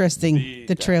looks interesting.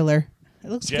 The trailer.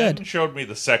 It looks Jen good. showed me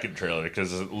the second trailer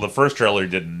because the first trailer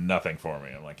did nothing for me.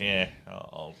 I'm like,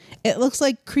 I'll It looks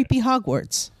like creepy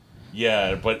Hogwarts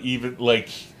yeah, but even like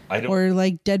I don't. or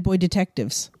like Dead Boy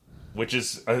Detectives. Which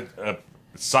is a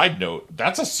side note.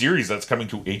 That's a series that's coming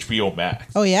to HBO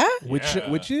Max. Oh yeah,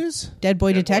 Which is? Dead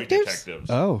Boy Dead Boy Detectives.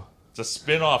 Oh, It's a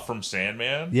spin-off from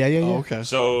Sandman. yeah. Oh, okay.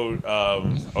 So,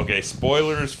 okay,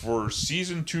 spoilers for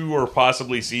season 2 or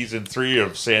possibly season 3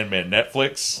 of Sandman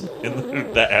Netflix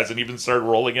that hasn't even started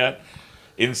rolling yet.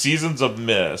 In Seasons of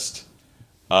Mist,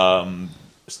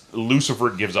 Lucifer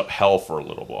gives up hell for a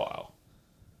little while.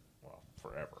 Well,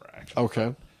 forever, actually.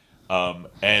 Okay.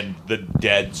 And the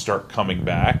dead start coming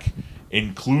back,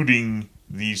 including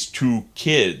these 2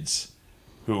 kids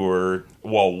who are,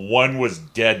 well, one was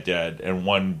dead, and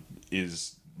one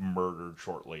is murdered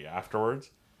shortly afterwards.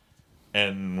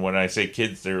 And when I say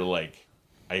kids, they're like,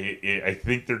 I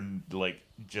think they're like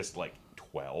just like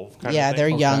 12. Kind Yeah, of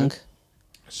thing. they're young.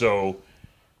 So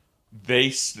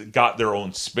they got their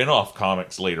own spin-off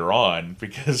comics later on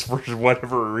because for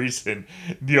whatever reason,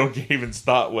 Neil Gaiman's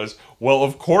thought was, well,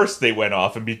 of course they went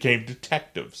off and became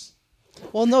detectives.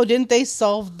 Well, no, didn't they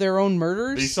solve their own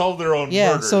murders? They solved their own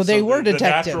Yeah, murders. so they were the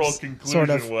detectives, natural conclusion sort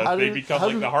of. was they become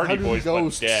like the Hardy Boys but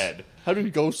dead. How do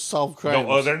ghosts solve crimes?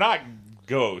 No, they're not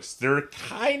ghosts. They're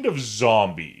kind of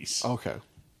zombies. Okay.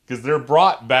 Because they're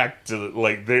brought back to,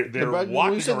 like, they're But when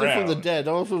walking you said around. they're from the dead,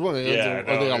 I was wondering, Yeah, are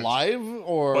no, they it's- alive?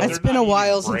 Or Well, It's they're been a not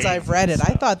while eating since I've brains read and it. I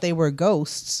stuff. thought they were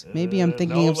ghosts. Maybe I'm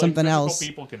thinking No, of something like, physical else.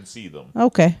 People can see them.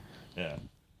 Okay. Yeah.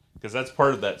 Because that's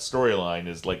part of that storyline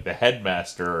is, like, the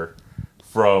headmaster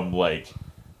from, like,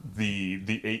 the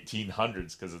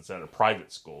 1800s, because it's at a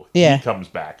private school. Yeah. He comes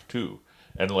back, too.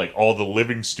 and like all the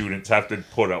living students have to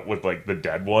put up with like the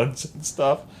dead ones and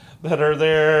stuff that are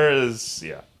there. Is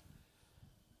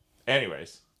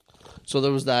anyways. So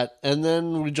there was that, and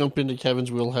then we jump into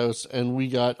Kevin's wheelhouse, and we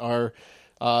got our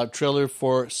trailer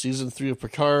for season 3 of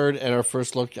Picard and our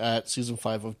first look at season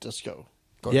 5 of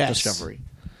Discovery.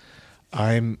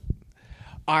 I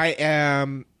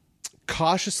am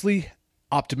cautiously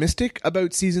optimistic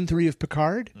about season 3 of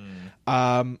Picard,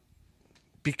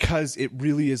 because it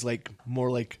really is like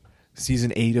more like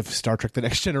season 8 of Star Trek: The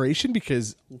Next Generation,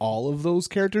 because all of those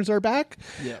characters are back.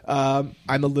 Yeah.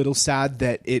 I'm a little sad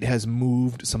that it has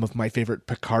moved some of my favorite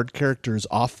Picard characters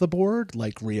off the board,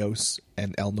 like Rios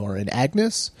and Elnor and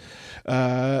Agnes.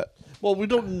 Well, we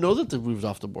don't know that they've moved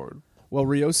off the board. Well,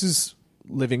 Rios is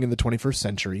living in the 21st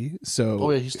century, so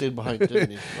Oh yeah, he stayed behind,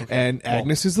 didn't he? Okay. and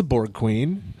Agnes is the Borg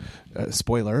Queen.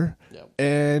 Spoiler. Yeah.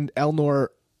 And Elnor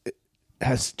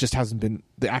wasn't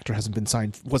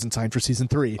signed for season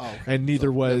 3, okay. and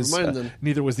neither was never mind then.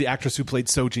 neither was the actress who played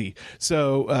Soji.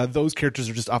 So those characters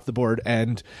are just off the board,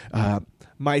 and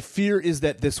my fear is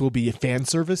that this will be a fan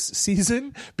service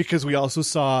season, because we also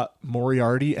saw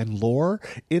Moriarty and Lore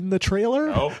in the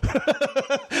trailer. Oh,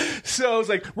 So I was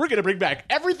like, we're going to bring back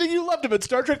everything you loved about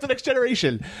Star Trek: The Next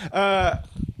Generation.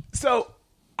 So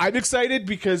I'm excited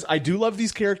because I do love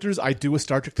these characters. I do a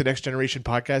Star Trek: The Next Generation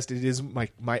podcast. It is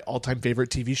my all-time favorite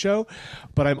TV show.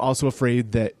 But I'm also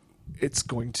afraid that it's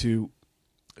going to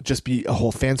just be a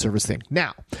whole fan service thing.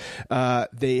 Now,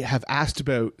 they have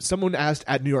someone asked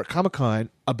at New York Comic Con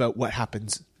about what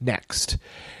happens next.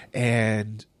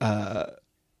 And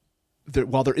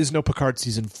while there is no Picard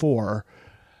season 4,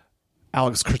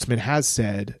 Alex Kurtzman has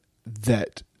said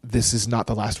that this is not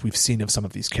the last we've seen of some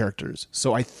of these characters.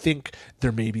 So I think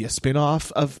there may be a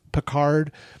spin-off of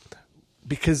Picard,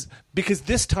 because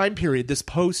this time period, this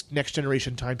post Next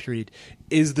Generation time period,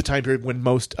 is the time period when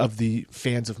most of the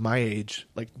fans of my age,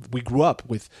 like, we grew up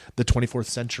with the 24th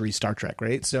century Star Trek,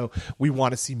 right? So we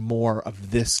want to see more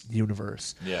of this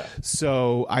universe. Yeah.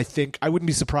 So I think I wouldn't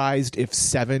be surprised if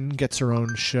Seven gets her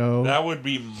own show. that would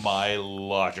be my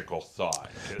logical thought.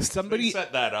 'Cause Somebody- they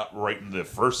set that up right in the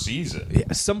first season.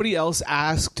 Yeah, somebody else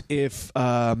asked if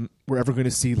we're ever going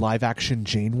to see live action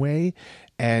Janeway,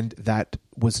 and that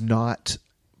was not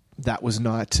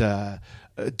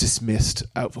dismissed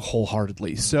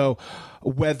wholeheartedly. So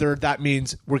whether that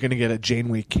means we're going to get a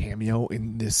Janeway cameo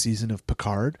in this season of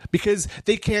Picard, because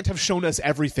they can't have shown us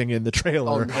everything in the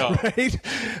trailer, no. right?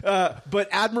 But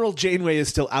Admiral Janeway is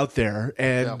still out there,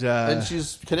 and and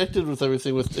she's connected with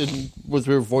everything with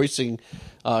her voicing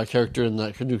character in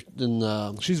that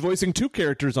she's voicing 2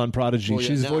 characters on Prodigy. Oh, yeah,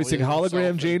 She's now voicing we have Hologram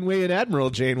something. Janeway and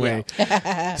Admiral Janeway.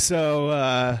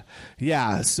 So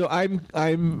so I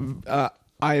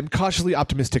am cautiously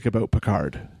optimistic about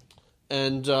Picard.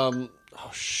 and oh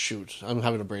shoot, I'm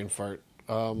having a brain fart.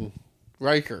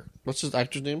 Riker, what's his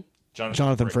actor's name?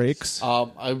 Jonathan Frakes.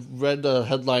 I read a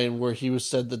headline where he was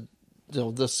said that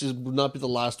this season would not be the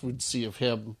last we'd see of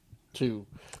him too.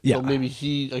 Yeah. So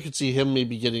maybe I could see him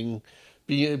maybe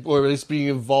or at least being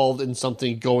involved in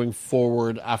something going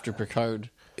forward after Picard.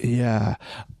 Yeah,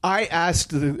 I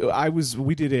asked.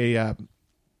 We did a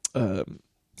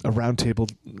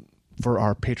roundtable for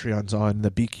our Patreons on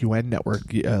the BQN network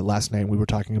last night. We were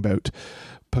talking about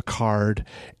Picard,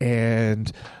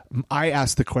 and I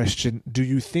asked the question: do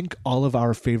you think all of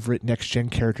our favorite next gen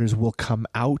characters will come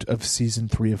out of season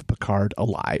 3 of Picard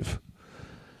alive?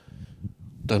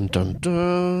 Dun dun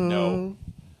dun. No.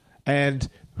 And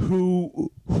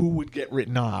who would get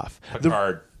written off?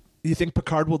 Picard. You think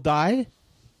Picard will die?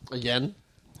 Again?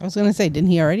 I was going to say,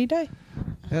 didn't he already die?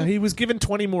 He was given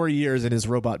 20 more years in his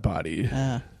robot body.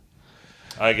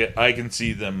 I can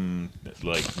see them,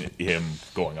 like, him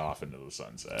going off into the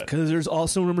sunset. Because there's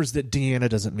also rumors that Deanna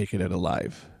doesn't make it out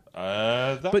alive.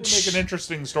 That would make an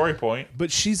interesting story point.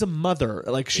 But she's a mother.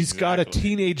 Like, she's got a Exactly.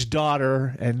 teenage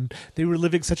daughter, and they were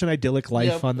living such an idyllic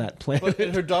life on that planet.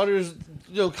 But her daughter's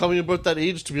coming about that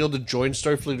age to be able to join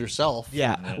Starfleet herself.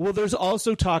 Yeah. Well, there's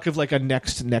also talk of like a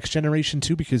next generation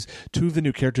too, because 2 of the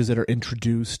new characters that are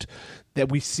introduced, that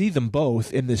we see them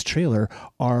both in this trailer,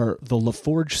 are the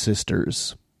LaForge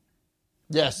sisters.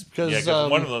 Yes, because Yeah, 'cause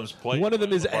one of them's playing. One of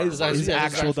them is his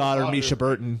actual daughter, Misha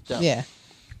Burton. Yeah.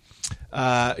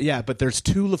 Yeah. But there's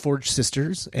 2 LaForge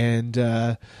sisters, and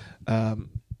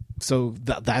so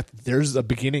that there's a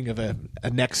beginning of a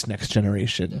next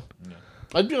generation.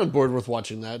 I'd be on board with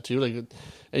watching that too. Like,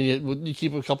 and yet would you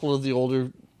keep a couple of the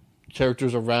older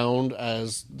characters around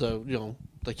as the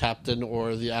captain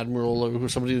or the admiral or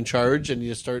somebody in charge, and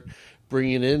you start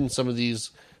bringing in some of the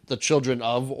children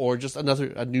of, or just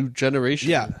a new generation.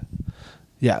 Yeah.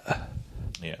 Yeah.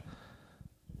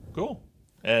 Cool.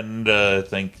 And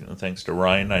thanks to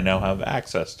Ryan, I now have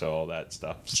access to all that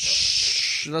stuff. So.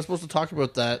 Shh, you're not supposed to talk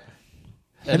about that.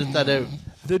 Edit that out.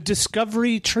 The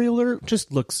Discovery trailer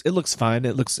just looks fine.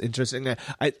 It looks interesting.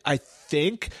 I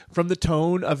think from the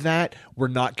tone of that, we're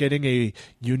not getting a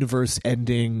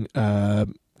universe-ending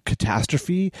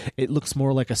catastrophe. It looks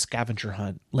more like a scavenger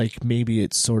hunt. Like maybe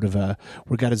it's sort of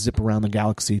we got to zip around the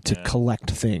galaxy to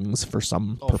collect things for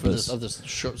some purpose. For this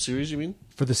short series, you mean?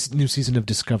 For this new season of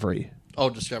Discovery. Oh,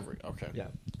 Discovery. Okay. Yeah.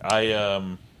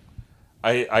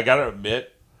 I gotta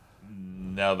admit,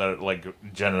 now that like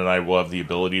Jen and I will have the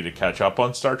ability to catch up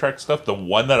on Star Trek stuff, the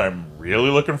one that I'm really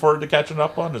looking forward to catching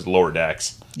up on is Lower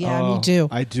Decks. Yeah, me too.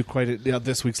 I do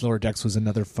this week's Lower Decks was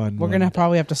another fun We're one. going to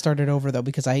probably have to start it over, though,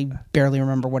 because I barely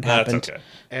remember what happened. That's okay.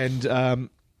 And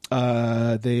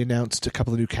they announced a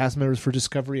couple of new cast members for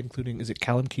Discovery, including, is it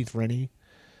Callum Keith Rennie?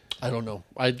 I don't know.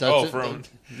 You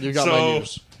got my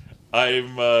news.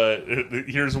 I'm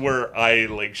here's where I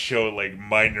like show like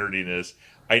my nerdiness.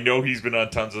 I know he's been on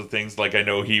tons of things. Like I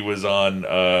know he was on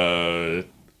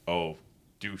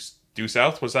Due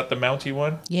South. Was that the Mountie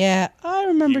one? Yeah, I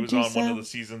remember He was on one of the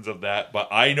seasons of that. But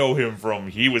I know him from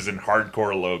he was in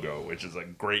Hardcore Logo, which is a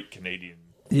great Canadian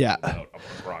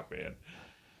rock band.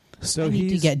 So I need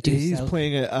to get Due he's South.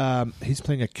 playing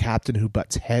a captain who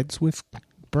butts heads with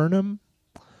Burnham,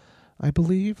 I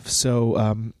believe. So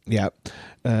and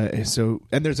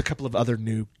there's a couple of other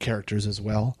new characters as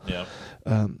well. Yeah.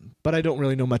 But I don't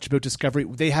really know much about Discovery.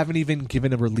 They haven't even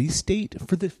given a release date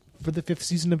for the fifth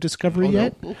season of Discovery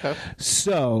yet. No? Okay.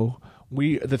 So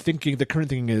the current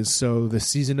thinking is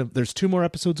there's 2 more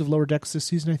episodes of Lower Decks this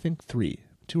season. I think 2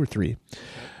 or 3.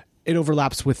 It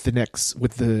overlaps with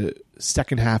the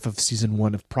second half of season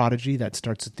 1 of Prodigy that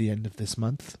starts at the end of this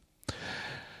month.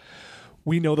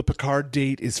 We know the Picard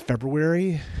date is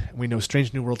February. We know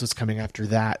Strange New Worlds is coming after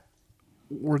that.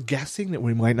 We're guessing that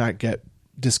we might not get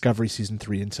Discovery season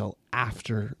 3 until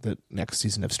after the next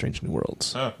season of Strange New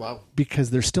Worlds. Oh. Wow. Because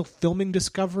they're still filming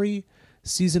Discovery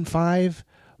season 5,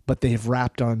 but they have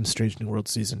wrapped on Strange New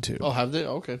Worlds season 2. Oh, have they?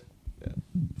 Okay. Yeah.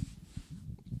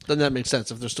 Then that makes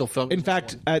sense if they're still filming. In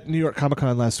fact, at New York Comic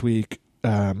Con last week,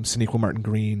 Sonequa Martin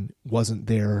Green wasn't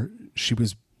there. She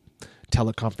was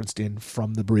teleconferenced in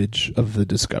from the bridge of the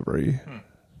Discovery.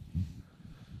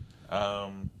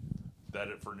 That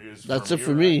it for news. That's from it you,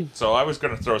 for right? me. So I was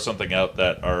going to throw something out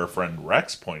that our friend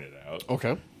Rex pointed out.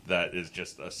 Okay. That is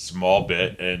just a small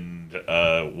bit and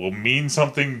will mean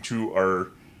something to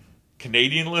our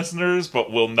Canadian listeners, but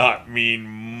will not mean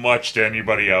much to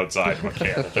anybody outside of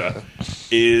Canada.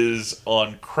 Is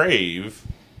on Crave,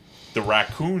 the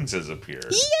Raccoons has appeared.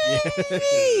 It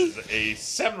is a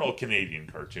seminal Canadian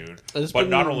cartoon, It's but been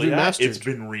not only that, remastered. it's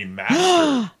been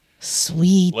remastered.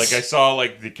 Sweet. Like I saw,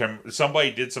 like somebody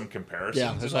did some comparisons.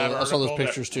 Yeah, in I saw those article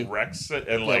pictures, that too. Rex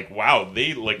and like, wow,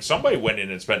 they like somebody went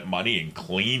in and spent money and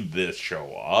cleaned this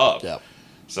show up. Yeah.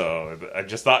 So I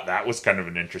just thought that was kind of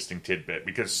an interesting tidbit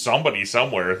because somebody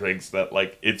somewhere thinks that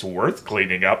like it's worth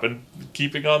cleaning up and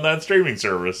keeping on that streaming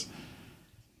service.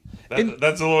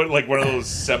 That's a little, like one of those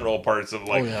seminal parts of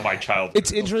like my childhood.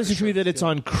 It's interesting to me that it's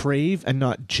on Crave and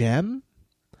not Gem.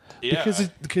 Yeah.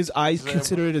 Because I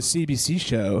consider it a CBC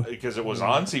show. Because it was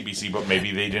on CBC, but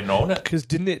maybe they didn't own it. Because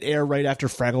didn't it air right after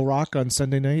Fraggle Rock on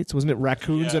Sunday nights? Wasn't it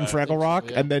Raccoons Yeah, and I Fraggle think so,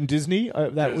 Rock yeah. and then Disney?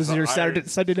 That was so your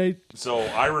Sunday night. So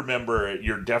I remember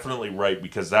you're definitely right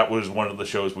because that was one of the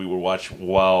shows we would watch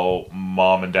while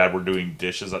Mom and Dad were doing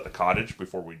dishes at the cottage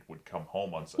before we would come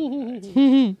home on Sunday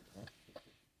nights.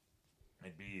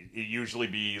 It'd usually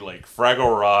be like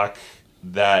Fraggle Rock,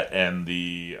 that, and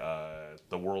the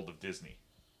World of Disney.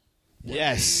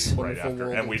 Yes. Right Wonderful after,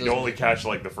 World and of we'd Disney. only catch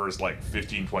like the first like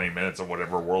 15-20 minutes of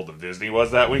whatever World of Disney was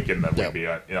that week, and then Yeah. we'd be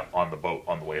on the boat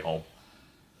on the way home.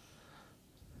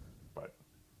 But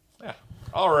yeah,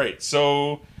 all right.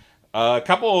 So a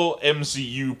couple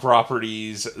MCU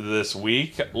properties this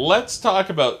week. Let's talk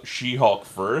about She-Hulk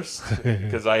first,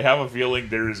 because I have a feeling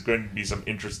there is going to be some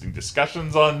interesting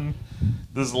discussions on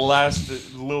this last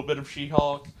little bit of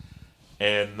She-Hulk,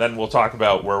 and then we'll talk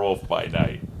about Werewolf by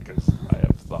Night because I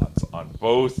have thoughts on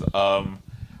both. I'm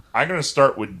going to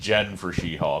start with Jen for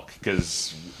She-Hulk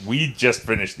because we just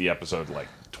finished the episode like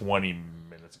 20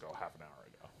 minutes ago, half an hour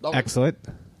ago. Oh, Excellent.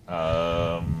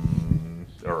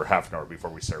 Or half an hour before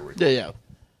we started. yeah.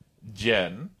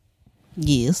 Jen,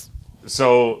 Yes.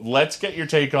 so let's get your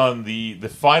take on the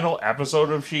final episode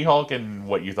of She-Hulk and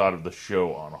what you thought of the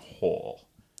show on a whole.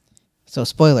 So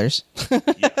spoilers.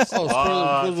 Yes. Oh,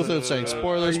 spoilers, without saying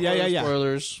spoilers. Yeah.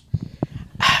 Spoilers.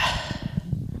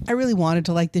 I really wanted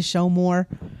to like this show more.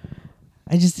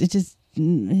 It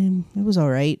was all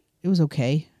right. It was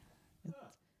okay.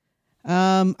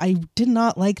 I did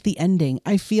not like the ending.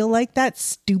 I feel like that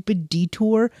stupid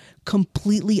detour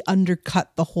completely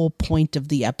undercut the whole point of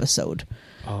the episode.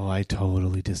 Oh, I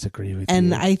totally disagree with you.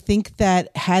 And I think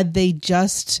that had they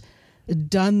just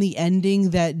done the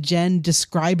ending that Jen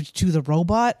described to the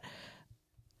robot,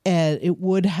 it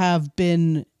would have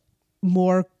been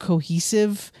more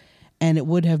cohesive and it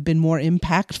would have been more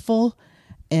impactful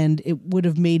and it would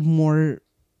have made more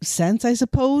sense, I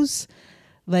suppose.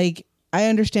 Like, I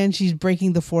understand she's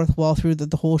breaking the fourth wall through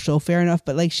the whole show, fair enough,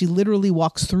 but like she literally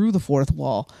walks through the fourth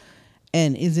wall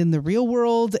and is in the real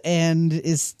world, and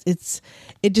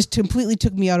it just completely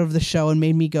took me out of the show and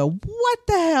made me go, what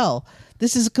the hell?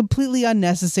 This is completely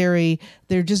unnecessary.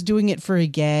 They're just doing it for a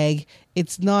gag.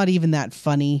 It's not even that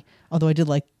funny. Although I did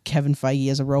like Kevin Feige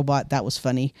as a robot. That was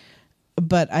funny.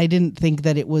 But I didn't think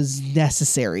that it was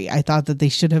necessary. I thought that they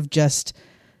should have just,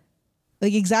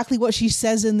 like, exactly what she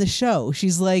says in the show.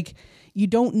 She's like, you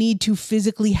don't need to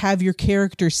physically have your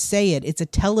character say it. It's a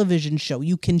television show.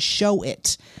 You can show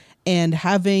it. And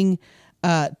having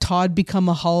Todd become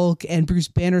a Hulk and Bruce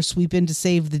Banner sweep in to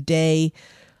save the day,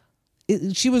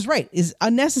 she was right, is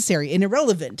unnecessary and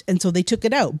irrelevant. And so they took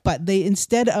it out. But they,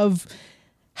 instead of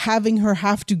having her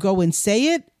have to go and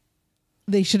say it,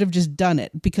 they should have just done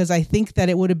it, because I think that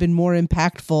it would have been more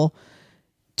impactful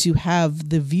to have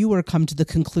the viewer come to the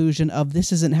conclusion of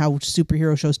this isn't how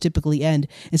superhero shows typically end,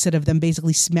 instead of them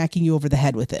basically smacking you over the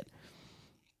head with it.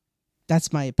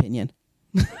 That's my opinion.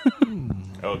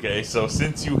 Okay, so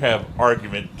since you have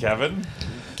argument, Kevin.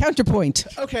 Counterpoint.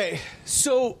 Okay,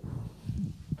 so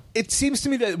it seems to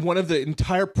me that one of the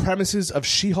entire premises of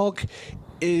She-Hulk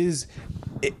is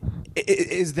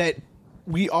that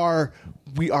we are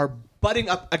butting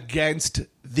up against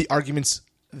the arguments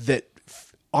that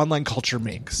online culture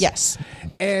makes. Yes.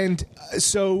 And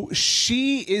so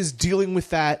she is dealing with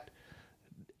that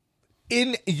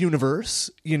in universe,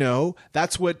 you know,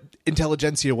 that's what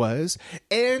Intelligentsia was.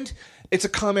 And it's a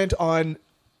comment on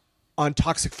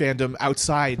toxic fandom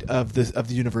outside of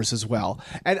the universe as well.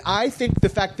 And I think the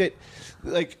fact that,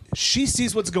 like, she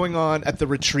sees what's going on at the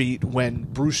retreat when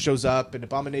Bruce shows up and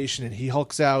Abomination and he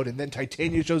hulks out, and then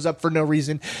Titania shows up for no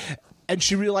reason, and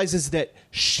she realizes that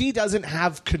she doesn't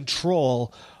have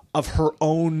control of her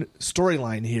own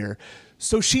storyline here.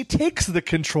 So she takes the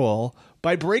control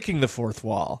by breaking the fourth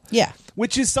wall. Yeah.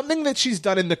 Which is something that she's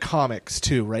done in the comics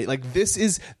too, right? Like this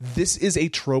is a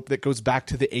trope that goes back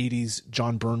to the 80s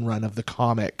John Byrne run of the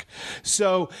comic.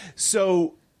 So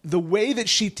the way that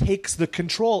she takes the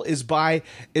control is by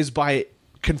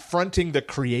confronting the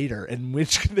creator, in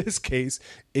which in this case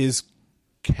is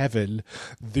Kevin,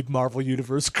 the Marvel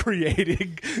Universe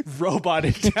creating robot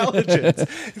intelligence.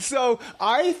 So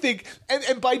I think,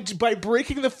 and by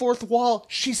breaking the fourth wall,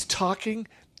 she's talking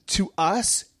to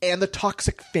us and the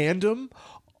toxic fandom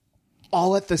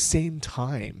all at the same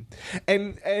time.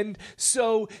 And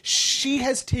so she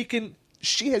has taken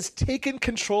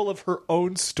control of her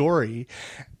own story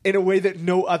in a way that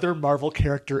no other Marvel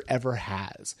character ever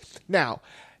has. Now,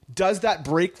 does that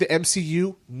break the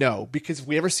MCU? No, because if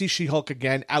we ever see She-Hulk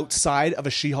again outside of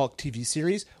a She-Hulk TV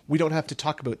series, we don't have to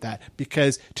talk about that,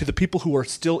 because to the people who are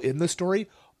still in the story,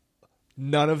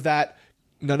 none of that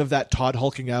Todd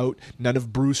hulking out, none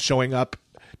of Bruce showing up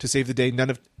to save the day,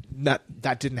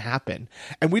 that didn't happen.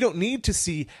 And we don't need to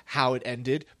see how it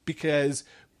ended because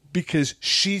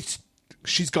she's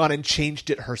gone and changed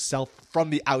it herself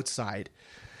from the outside.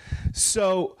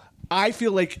 So I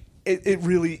feel like it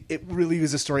really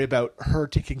is a story about her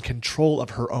taking control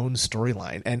of her own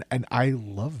storyline, and I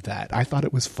love that. I thought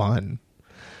it was fun.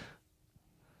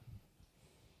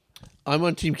 I'm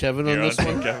on Team Kevin on You're this on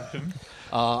one. Team Kevin.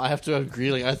 I have to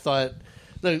agree. Like I thought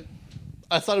it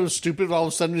was stupid. All of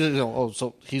a sudden, you know, oh,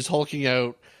 so he's hulking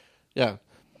out. Yeah.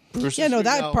 Bruce Yeah, is no, freaking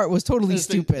that out. part was totally And it's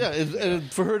like, stupid. yeah,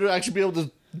 and for her to actually be able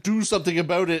to do something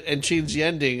about it and change the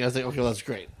ending, I think, okay, well, that's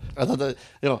great. I thought that,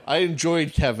 you know, I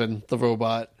enjoyed Kevin the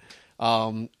robot.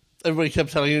 Everybody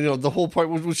kept telling you know, the whole part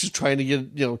was she's trying to get,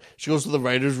 you know, she goes to the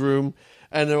writer's room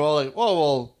and they're all like, oh,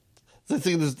 well, the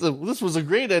thing is, this was a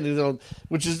great ending, you know,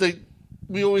 which is like,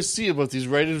 we always see about these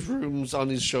writers' rooms on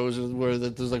these shows where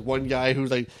there's like one guy who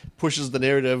like pushes the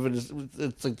narrative and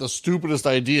it's like the stupidest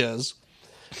ideas.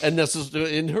 And that's just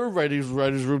in her writer's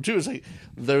room too. It's like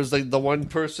there's like the one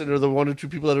person or the one or two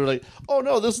people that are like, oh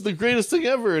no, this is the greatest thing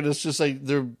ever. And it's just like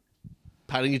they're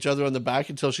patting each other on the back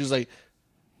until she's like,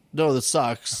 no, this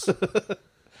sucks.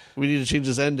 We need to change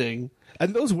this ending.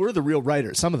 And those were the real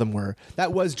writers. Some of them were.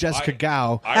 That was Jessica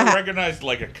Gao. I recognized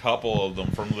like a couple of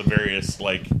them from the various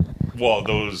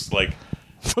those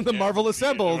From the Marvel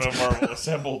Assembled. The Marvel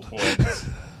Assembled ones.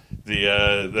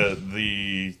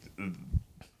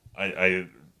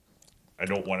 I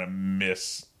don't want to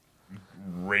miss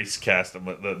race cast him,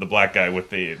 the black guy with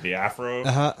the afro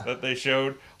that they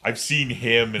showed. I've seen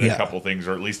him in a couple things,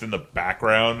 or at least in the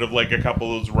background of like a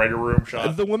couple of those writer room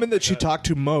shots. The woman that she talked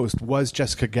to most was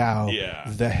Jessica Gao, Yeah.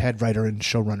 the head writer and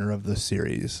showrunner of the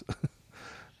series.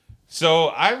 So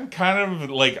I'm kind of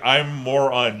like, I'm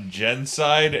more on Jen's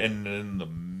side and in the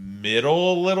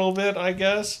middle a little bit, I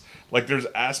guess. Like there's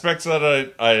aspects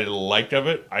that I liked of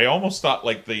it. I almost thought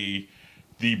like the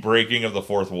breaking of the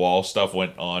fourth wall stuff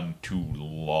went on too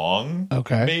long.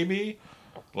 Okay. Maybe.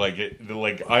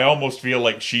 Like I almost feel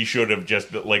like she should have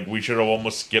just, like, we should have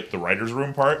almost skipped the writer's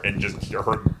room part and just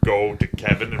her go to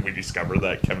Kevin, and we discover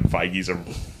that Kevin Feige's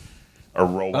a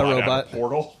robot out of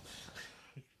Portal.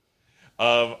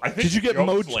 I think Did you get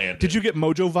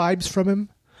Mojo vibes from him?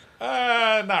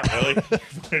 Not really.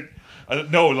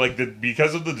 No, like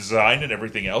because of the design and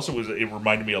everything else, it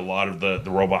reminded me a lot of the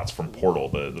robots from Portal.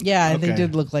 They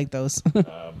did look like those.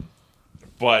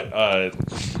 But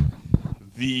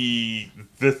the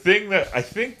thing that I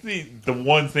think the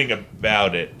one thing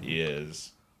about it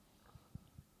is,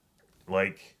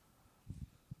 like,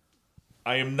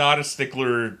 I am not a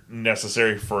stickler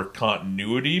necessary for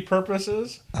continuity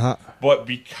purposes, but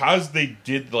because they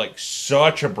did like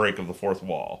such a break of the fourth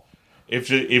wall, if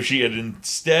she had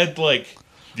instead like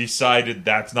decided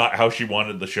that's not how she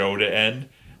wanted the show to end,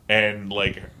 and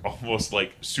like almost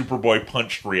like Superboy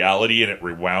punched reality and it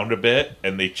rewound a bit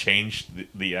and they changed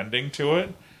the ending to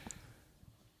it,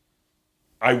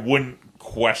 I wouldn't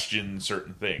question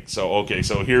certain things. So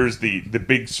here's the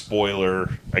big spoiler,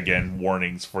 again,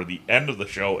 warnings for the end of the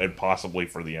show and possibly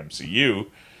for the MCU,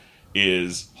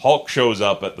 is Hulk shows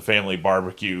up at the family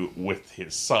barbecue with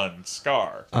his son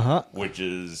Scar, which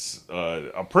is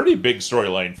a pretty big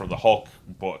storyline from the Hulk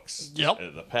books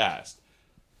in the past.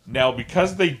 Now,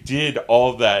 because they did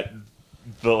all that,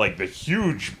 the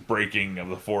huge breaking of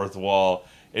the fourth wall,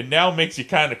 it now makes you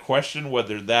kind of question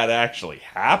whether that actually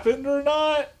happened or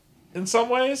not, in some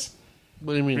ways.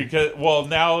 What do you mean? Because,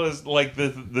 now is like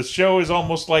the show is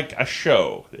almost like a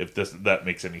show, if that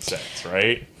makes any sense,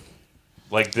 right?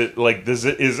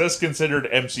 Is this considered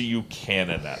MCU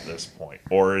canon at this point,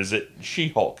 or is it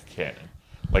She-Hulk canon?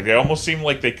 Like, they almost seem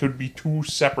like they could be two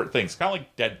separate things, kind of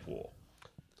like Deadpool.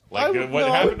 What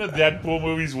happened in the Deadpool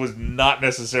movies was not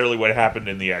necessarily what happened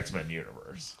in the X-Men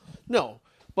universe. No,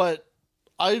 but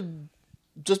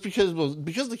just because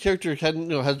the character hadn't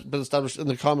has been established in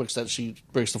the comics that she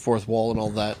breaks the fourth wall and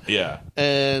all that. Yeah,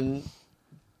 and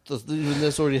even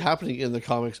this already happening in the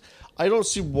comics. I don't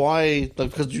see why,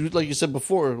 because like you said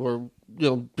before, or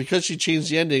because she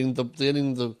changed the ending, the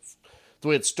ending the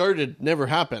way it started never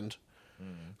happened.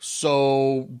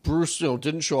 So Bruce,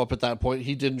 didn't show up at that point.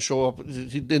 He didn't show up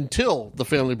until the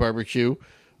family barbecue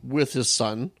with his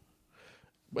son,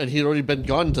 and he'd already been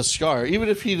gone to Scar. Even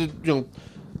if he did,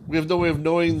 we have no way of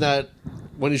knowing that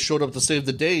when he showed up to save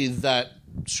the day, that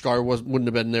Scar wouldn't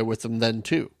have been there with him then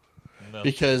too,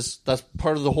 because that's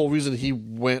part of the whole reason he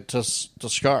went to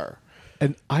Scar.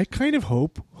 And I kind of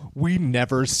hope we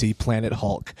never see Planet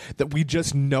Hulk. That we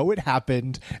just know it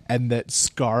happened, and that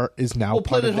Scar is now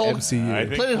part of the MCU. I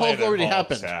think Planet Hulk already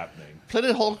Hulk's happened. Happening.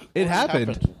 Planet Hulk. It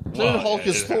happened. Planet Hulk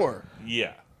is Thor.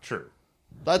 Yeah, true.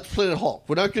 That's Planet Hulk.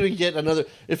 We're not going to get another.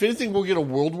 If anything, we'll get a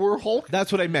World War Hulk.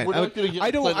 That's what I meant. We're not going to get.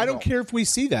 I don't Hulk. care if we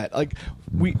see that. Like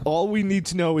all we need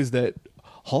to know is that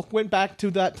Hulk went back to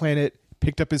that planet,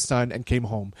 picked up his son, and came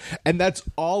home, and that's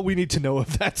all we need to know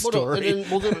of that story.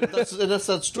 That's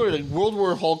that story. Like World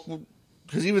War Hulk,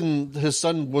 because even his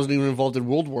son wasn't even involved in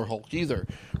World War Hulk either.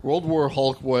 World War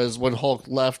Hulk was when Hulk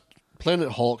left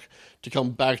Planet Hulk to come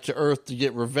back to Earth to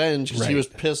get revenge because he was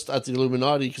pissed at the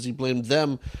Illuminati because he blamed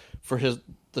them for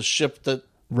the ship that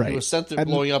he was sent there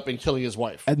blowing up and killing his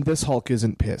wife. And this Hulk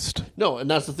isn't pissed. No, and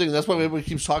that's the thing. That's why everybody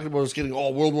keeps talking about us getting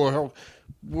World War Hulk.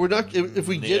 We're not. If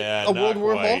we get a World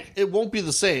War Hulk, it won't be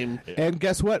the same. And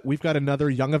guess what? We've got another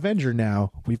Young Avenger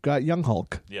now. We've got Young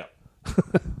Hulk. Yeah.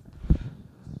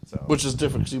 Which is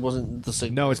different because he wasn't the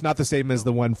same. No, it's not the same as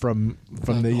the one from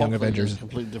the Young Avengers.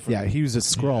 Completely different. Yeah, he was a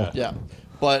Skrull. Yeah,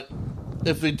 but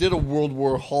if they did a World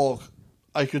War Hulk,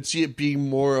 I could see it being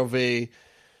more of a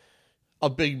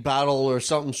big battle or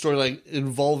something storyline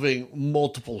involving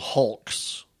multiple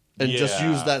Hulks, and just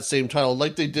use that same title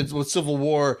like they did with Civil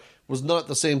War. Was not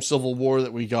the same Civil War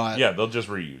that we got. Yeah, they'll just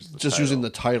reuse the just title. using the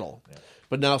title. Yeah.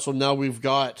 But now we've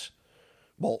got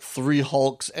 3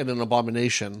 Hulks and an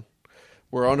Abomination.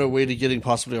 We're on our way to getting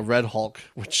possibly a Red Hulk,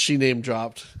 which she name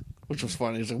dropped, which was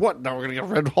funny. He's like, "What? Now we're gonna get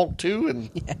Red Hulk too?" And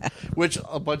which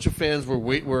a bunch of fans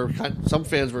some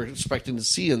fans were expecting to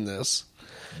see in this.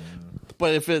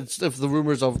 But if the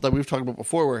rumors of that we've talked about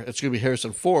before, where it's going to be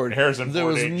Harrison Ford, there Ford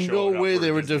was ain't no showing up way for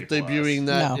they were Disney just debuting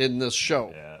that No. in this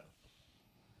show. Yeah.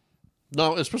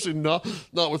 No, especially not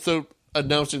without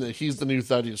announcing that he's the new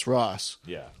Thaddeus Ross.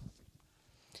 Yeah.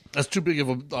 That's too big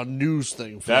of a news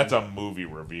thing. For That's them. a movie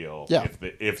reveal. Yeah.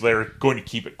 If they're going to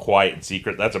keep it quiet and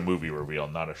secret, that's a movie reveal,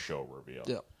 not a show reveal.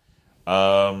 Yeah.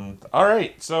 All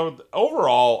right. So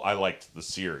overall, I liked the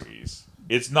series.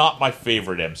 It's not my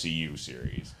favorite MCU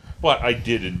series, but I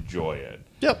did enjoy it.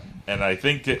 Yep. And I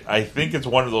think it's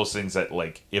one of those things that,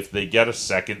 like, if they get a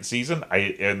second season,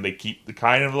 and they keep the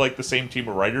kind of like the same team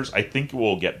of writers, I think it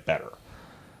will get better.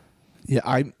 Yeah,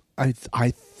 I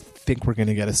think we're going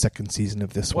to get a second season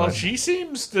of this Well, one. she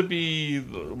seems to be,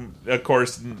 of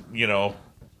course,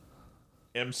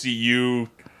 MCU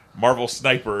Marvel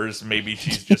snipers. Maybe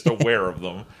she's just aware of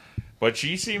them, but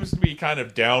she seems to be kind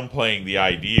of downplaying the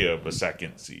idea of a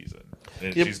second season.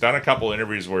 And Yep. she's done a couple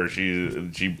interviews where she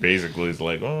basically is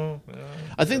like, "Oh,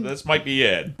 I think this might be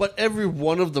it." But every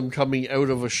one of them coming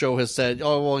out of a show has said,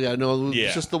 "Oh well, yeah, no, Yeah.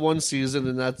 it's just the one season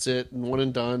and that's it, and one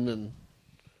and done." And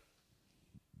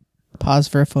Pause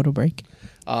for a photo break.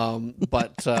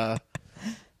 but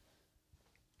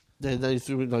they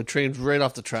threw the train right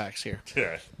off the tracks here.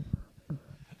 Yeah.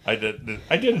 I did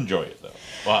enjoy it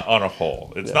though. On a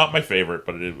whole, it's not my favorite,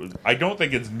 but I don't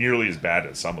think it's nearly as bad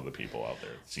as some of the people out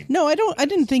there. No, I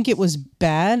didn't think it was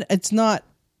bad. It's not.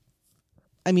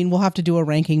 I mean, we'll have to do a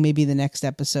ranking maybe the next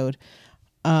episode.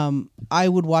 I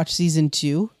would watch season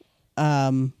 2.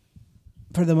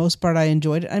 For the most part, I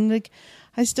enjoyed it.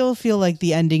 I still feel like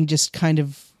the ending just kind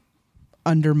of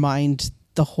undermined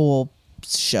the whole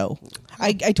show.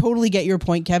 I totally get your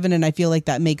point, Kevin, and I feel like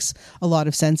that makes a lot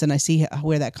of sense, and I see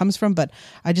where that comes from, but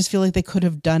I just feel like they could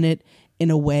have done it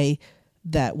in a way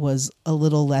that was a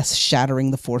little less shattering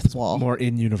the fourth wall. More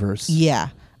in universe. Yeah.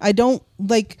 I don't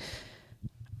like.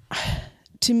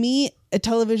 To me, a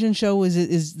television show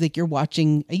is like you're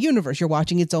watching a universe. You're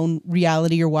watching its own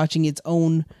reality. You're watching its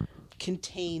own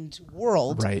contained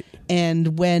world. Right.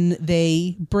 And when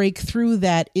they break through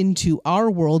that into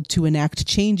our world to enact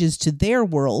changes to their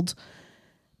world,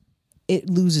 it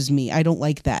loses me. I don't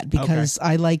like that because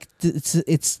I like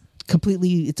it's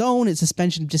completely its own. It's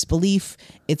suspension of disbelief.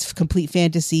 It's complete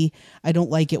fantasy. I don't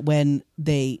like it when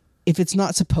if it's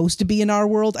not supposed to be in our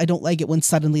world, I don't like it when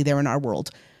suddenly they're in our world.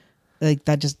 Like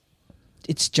that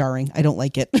it's jarring. I don't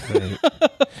like it. Right.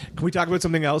 Can we talk about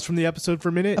something else from the episode for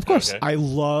a minute? Of course. Okay. I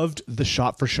loved the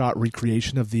shot-for-shot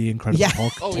recreation of the Incredible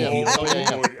Hulk. Oh yeah, oh,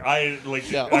 yeah. I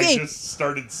Okay. just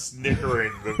started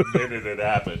snickering the minute it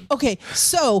happened. Okay,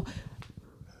 so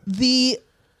the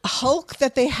Hulk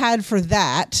that they had for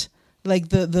that, like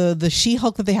the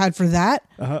She-Hulk that they had for that,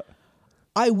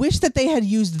 I wish that they had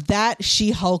used that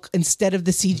She-Hulk instead of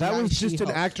the CGI That was just an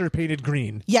She-Hulk. actor painted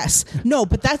green. Yes. No,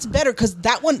 but that's better because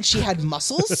that one, she had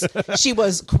muscles. She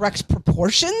was correct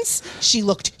proportions. She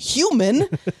looked human.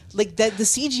 Like that, the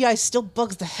CGI still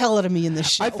bugs the hell out of me in this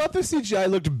show. I thought the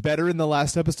CGI looked better in the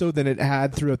last episode than it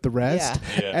had throughout the rest.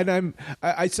 Yeah. And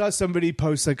I saw somebody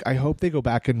post like, I hope they go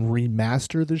back and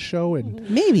remaster the show and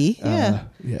Maybe, yeah.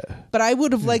 yeah. But I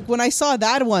would have when I saw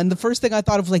that one, the first thing I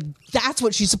thought of that's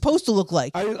what she's supposed to look like.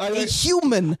 A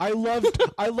human. I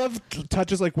loved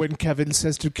touches like when Kevin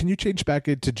says can you change back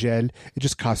into Jen? It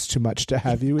just costs too much to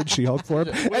have you in She-Hulk form.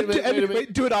 Wait a minute.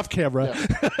 Wait, do it off camera.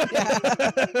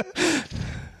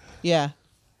 Yeah.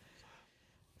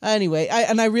 Anyway,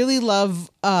 I really love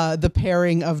the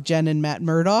pairing of Jen and Matt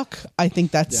Murdock. I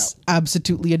think that's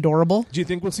absolutely adorable. Do you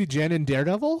think we'll see Jen in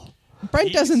Daredevil?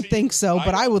 Brent doesn't See, think so,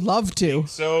 but I would love to.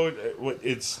 So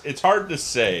it's hard to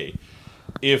say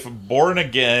if Born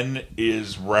Again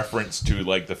is reference to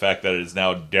like the fact that it is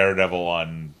now Daredevil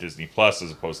on Disney Plus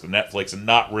as opposed to Netflix and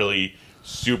not really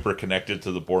super connected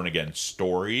to the Born Again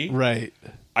story. Right.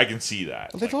 I can see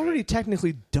that. They've already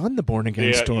technically done the Born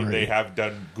Again story. They have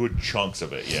done good chunks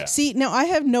of it, yeah. See, now I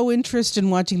have no interest in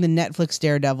watching the Netflix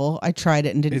Daredevil. I tried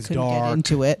it and couldn't get dark.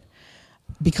 into it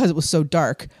because it was so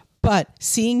dark. But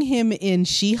seeing him in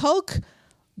She-Hulk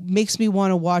makes me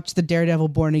want to watch the Daredevil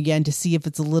Born Again to see if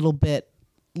it's a little bit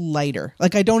lighter.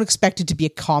 Like I don't expect it to be a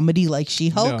comedy like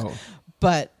She-Hulk, No.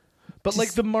 but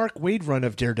like the Mark Waid run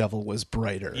of Daredevil was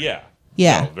brighter. Yeah.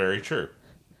 Yeah. No, very true.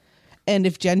 And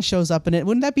if Jen shows up in it,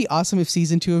 wouldn't that be awesome if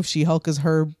season 2 of She-Hulk is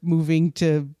her moving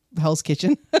to Hell's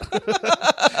Kitchen?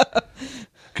 Because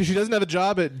she doesn't have a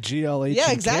job at GLH.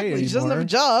 Yeah, exactly. She doesn't have a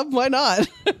job. Why not?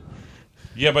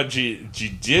 Yeah, but she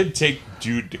did take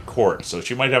Jude to court, so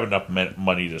she might have enough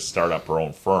money to start up her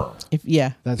own firm.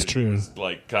 That's true. It's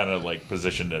like kind of like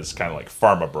positioned as kind of like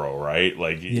Pharma Bro, right?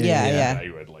 Like Yeah.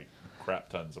 you had like crap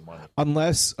tons of money.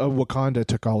 Unless Wakanda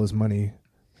took all his money.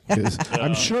 'Cause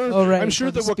I'm sure. Oh, right, I'm sure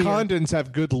for the the spear. Wakandans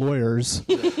have good lawyers.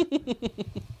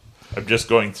 I'm just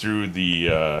going through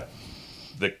the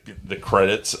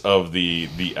credits of the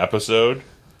episode,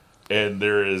 and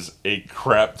there is a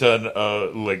crap ton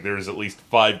of like there's at least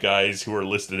 5 guys who are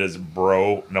listed as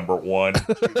bro number 1.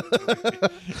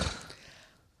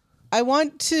 I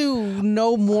want to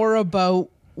know more about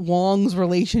Wong's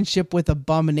relationship with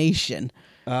Abomination.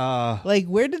 Like,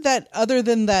 where did that, other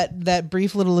than that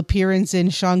brief little appearance in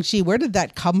Shang-Chi, where did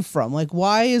that come from? Like,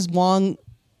 why are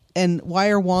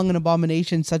Wong and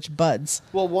Abomination such buds?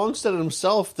 Well, Wong said it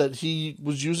himself that he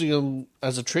was using him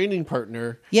as a training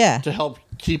partner, Yeah. to help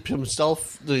keep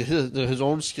himself his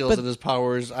own skills But- and his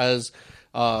powers as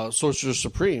Sorcerer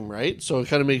Supreme, right? So it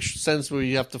kind of makes sense where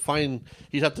he'd have to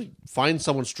find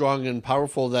someone strong and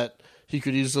powerful that he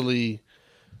could easily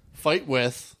fight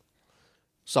with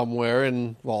somewhere.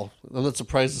 And well, I'm not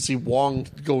surprised to see Wong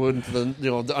go into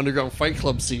the underground fight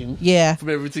club scene. Yeah. From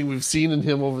everything we've seen in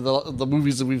him over the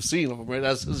movies that we've seen of him, right?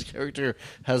 As his character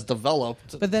has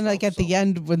developed. But then, like, at the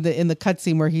end, when in the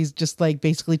cutscene where he's just like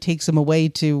basically takes him away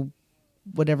to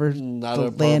whatever Nada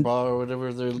the land, Barbara or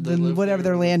whatever whatever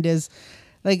their land is.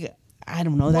 Like, I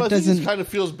don't know. Well, That I think doesn't. he kind of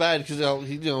feels bad because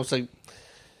it's like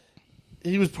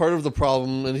he was part of the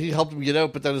problem and he helped him get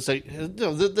out. But then it's like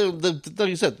like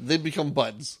you said, they become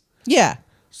buds. Yeah.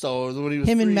 So when he was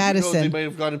Him and free, Madison. they might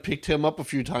have gone and picked him up a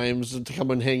few times to come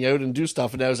and hang out and do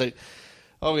stuff. And I was like,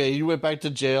 okay, you went back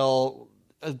to jail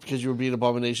because you were being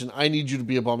Abomination. I need you to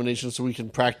be Abomination so we can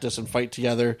practice and fight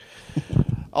together.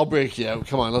 I'll break you out.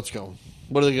 Come on, let's go.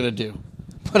 What are they going to do?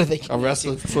 What are they? Arrest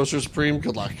the Sorcerer Supreme?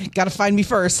 Good luck. Got to find me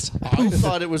first. I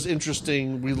thought it was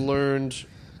interesting. We learned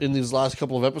in these last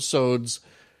couple of episodes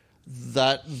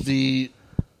that the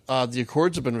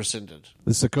Accords have been rescinded.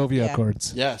 The Sokovia Yeah.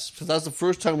 Accords. Yes, because that's the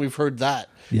first time we've heard that.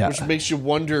 Yeah. Which makes you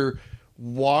wonder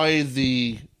why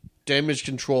the damage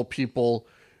control people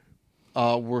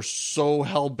were so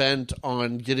hell bent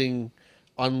on getting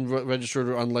unregistered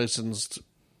or unlicensed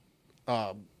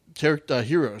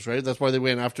heroes. Right. That's why they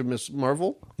went after Miss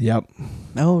Marvel. Yep.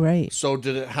 Oh, right. So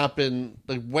did it happen?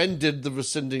 Like, when did the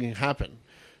rescinding happen?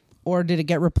 Or did it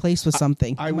get replaced with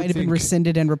something? I It would might have been think-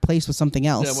 rescinded and replaced with something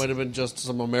else. Yeah, it might have been just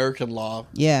some American law.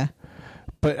 Yeah.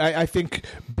 But I think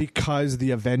because the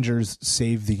Avengers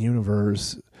saved the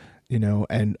universe,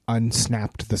 and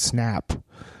unsnapped the snap,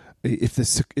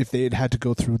 if they had to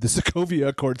go through the Sokovia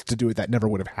Accords to do it, that never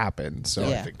would have happened. So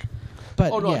Yeah. I think,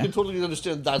 But Oh no, I yeah. can totally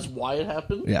understand that's why it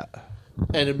happened. yeah.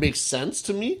 And it makes sense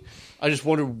to me. I just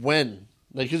wonder when,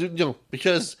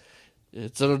 because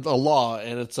it's a law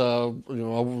and it's a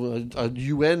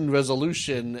UN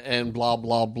resolution and blah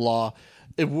blah blah.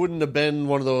 It wouldn't have been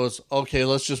one of those. Okay,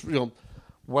 let's just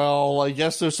well, I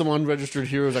guess there's some unregistered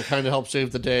heroes that kind of help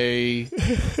save the day.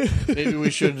 Maybe we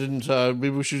shouldn't. Maybe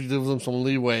we should give them some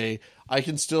leeway. I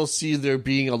can still see there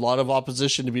being a lot of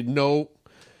opposition to be no.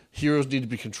 Heroes need to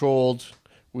be controlled.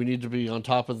 We need to be on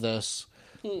top of this.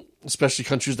 Especially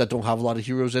countries that don't have a lot of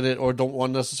heroes in it or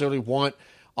don't necessarily want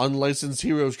unlicensed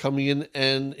heroes coming in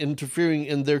and interfering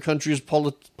in their country's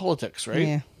politics, right?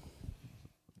 Yeah.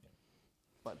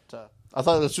 But I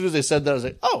thought as soon as they said that, I was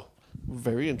like, oh,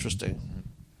 very interesting.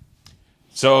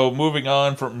 So moving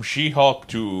on from She-Hulk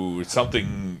to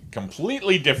something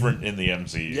completely different in the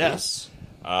MCU. Yes.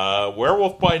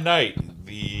 Werewolf by Night.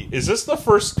 Is this the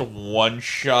first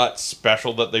one-shot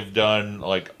special that they've done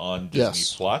on Disney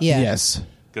Yes. Plus? Yeah. Yes.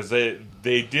 Because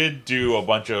they did do a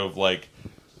bunch of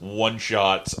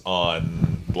one-shots on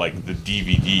the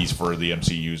DVDs for the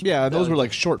MCU's Yeah, those were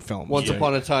like short films. Once Yeah.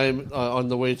 upon a time on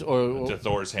the way to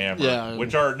Thor's Hammer, Yeah.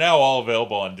 which are now all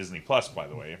available on Disney Plus, by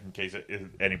the way, in case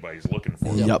anybody's looking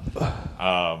for them. Yep.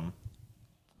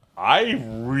 I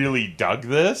really dug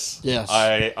this. Yes.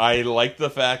 I like the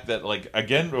fact that,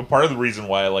 again, part of the reason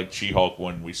why I liked She-Hulk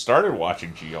when we started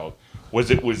watching She-Hulk was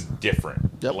it was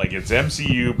different. Yep. It's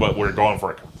MCU, but we're going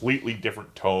for a completely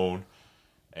different tone.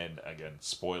 And, again,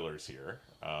 spoilers here.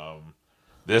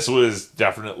 This was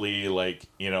definitely,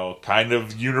 kind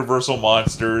of Universal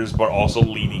monsters, but also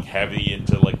leaning heavy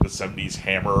into, the 70s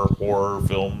Hammer horror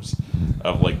films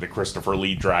of, the Christopher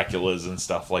Lee Draculas and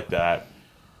stuff like that.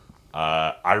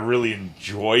 I really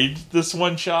enjoyed this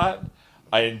one shot.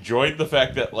 I enjoyed the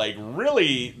fact that,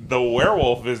 really, the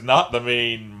werewolf is not the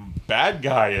main bad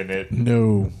guy in it.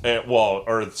 No.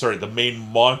 The main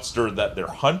monster that they're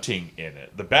hunting in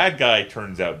it. The bad guy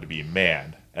turns out to be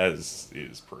man, as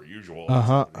is per usual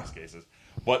in these cases.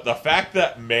 But the fact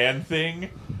that Man-Thing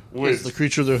was the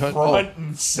creature they're hunting. front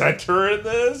and center in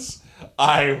this,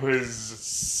 I was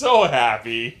so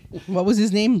happy. What was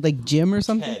his name? Like Jim or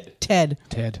something? Ted.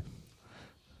 Ted.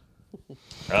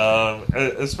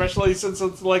 Especially since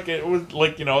it's like it was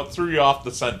like it threw you off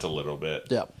the scent a little bit.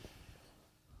 Yeah.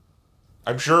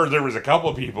 I'm sure there was a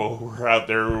couple of people who were out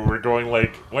there who were going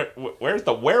like, "Where's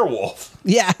the werewolf?"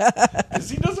 Yeah. Because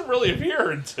he doesn't really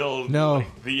appear until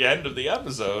the end of the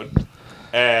episode,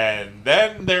 and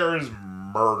then there is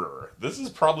murder. This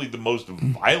is probably the most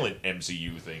violent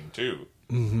MCU thing too.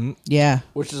 Mm-hmm. Yeah.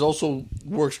 Which is also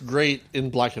works great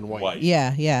in black and white.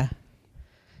 Yeah.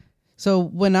 So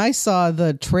when I saw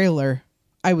the trailer,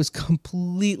 I was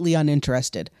completely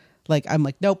uninterested. Like, I'm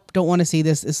like, nope, don't want to see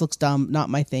this. This looks dumb. Not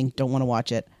my thing. Don't want to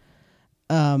watch it.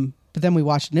 But then we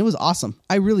watched it, and it was awesome.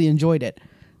 I really enjoyed it.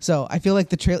 So I feel like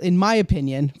the trailer, in my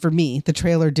opinion, for me, the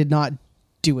trailer did not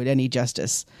do it any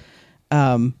justice.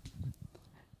 I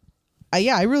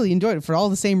really enjoyed it for all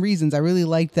the same reasons. I really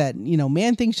liked that,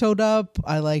 Man-Thing showed up.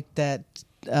 I liked that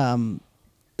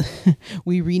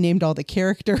we renamed all the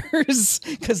characters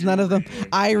because none of them.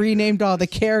 I renamed all the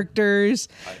characters.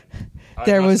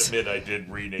 I must admit, I did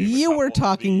rename. You were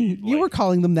talking. You were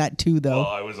calling them that too, though. Well,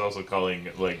 I was also calling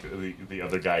like the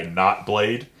other guy not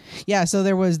Blade. Yeah. So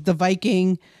there was the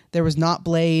Viking. There was not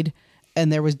Blade,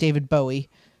 and there was David Bowie.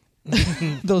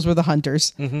 Those were the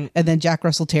hunters, and then Jack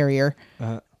Russell Terrier,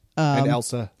 and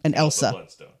Elsa. and Elsa.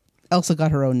 Bloodstone. Elsa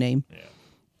got her own name. Yeah.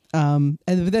 And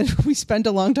then we spent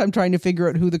a long time trying to figure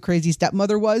out who the crazy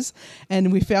stepmother was,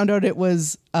 and we found out it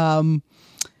was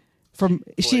from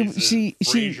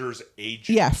Frasier's agent.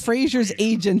 Yeah, Frasier's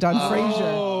agent on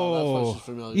Frasier. Oh, that's why she's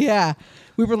familiar. Yeah,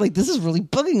 we were like, this is really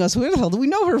bugging us. Where the hell do we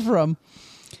know her from?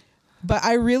 But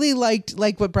I really liked,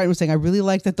 like what Brian was saying, I really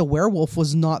liked that the werewolf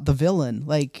was not the villain.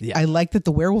 I liked that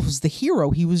the werewolf was the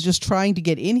hero. He was just trying to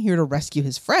get in here to rescue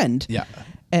his friend. Yeah.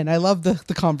 And I love the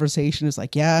conversation. It's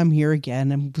like, yeah, I'm here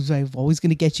again. I'm always going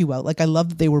to get you out. Like, I love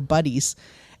that they were buddies.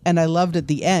 And I loved at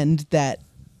the end that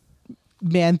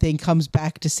Man-Thing comes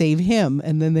back to save him.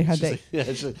 And then they had that.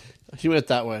 He went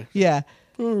that way. Yeah.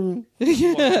 Walked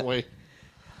away.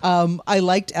 I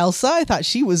liked Elsa. I thought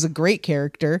she was a great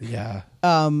character. Yeah.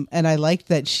 And I liked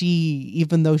that she,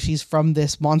 even though she's from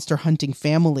this monster hunting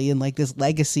family and like this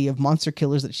legacy of monster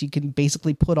killers, that she can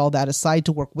basically put all that aside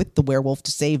to work with the werewolf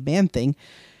to save Man-Thing.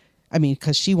 I mean,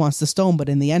 because she wants the stone, but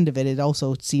in the end of it, it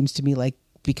also seems to me like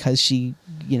because she,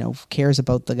 cares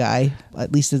about the guy,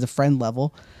 at least at a friend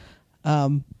level.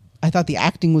 I thought the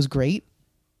acting was great.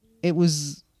 It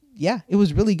was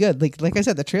really good. Like I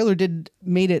said, the trailer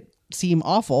made it seem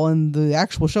awful, and the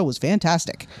actual show was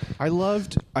fantastic. I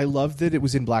loved that it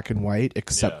was in black and white,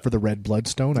 except for the red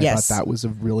bloodstone. I Yes. thought that was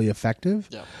really effective.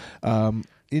 Yeah.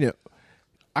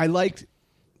 I liked.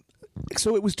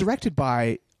 So it was directed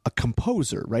by a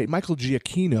composer, right? Michael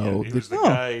Giacchino. He was the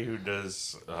guy who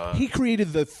does. He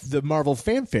created the Marvel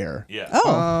fanfare. Yeah.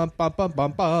 Oh. Bum, bum,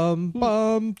 bum, bum,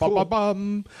 bum, bum, bum,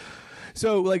 bum.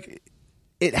 So like,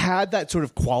 it had that sort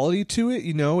of quality to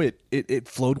it. It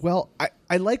flowed well.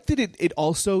 I liked that it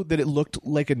also that it looked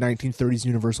like a 1930s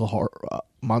Universal horror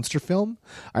monster film.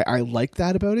 I liked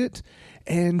that about it,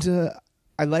 and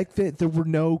I liked that there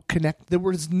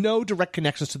was no direct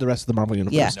connections to the rest of the Marvel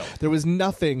universe. Yeah. No. There was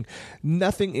nothing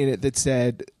in it that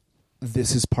said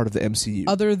this is part of the MCU.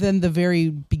 Other than the very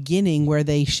beginning where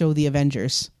they show the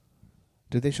Avengers.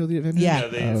 Did they show the Avengers? Yeah,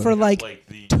 they for have, like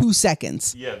the 2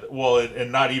 seconds. Yeah, well,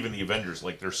 and not even the Avengers.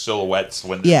 Like their silhouettes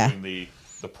when they're doing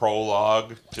the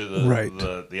prologue to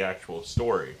the actual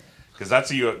story, because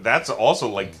that's also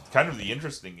like kind of the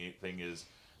interesting thing is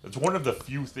it's one of the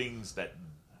few things that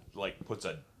like puts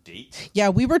a date. Yeah,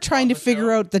 we were trying to the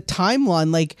figure show. out the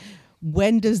timeline. Like,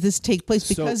 when does this take place?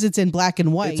 So Because it's in black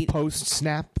and white. It's post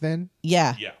snap then.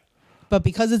 Yeah. Yeah. But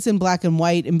because it's in black and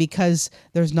white, and because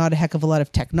there's not a heck of a lot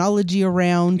of technology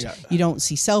around, you don't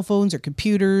see cell phones or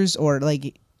computers or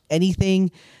like anything.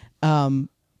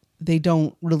 They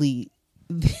don't really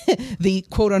the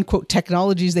quote unquote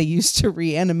technologies they use to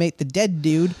reanimate the dead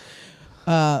dude,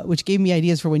 which gave me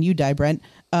ideas for when you die, Brent.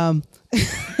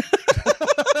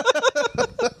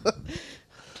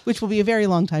 Which will be a very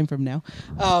long time from now.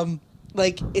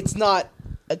 Like, it's not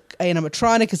an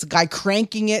animatronic, it's a guy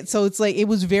cranking it. So it's like, it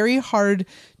was very hard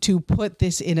to put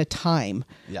this in a time.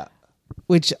 Yeah.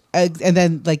 Which, and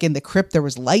then like in the crypt, there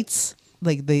was lights.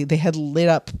 Like they had lit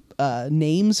up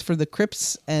names for the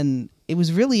crypts, and it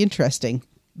was really interesting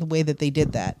the way that they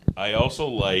did that. I also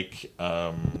like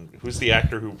who's the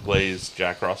actor who plays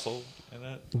Jack Russell in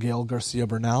it? Gail Garcia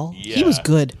Bernal. Yeah. He was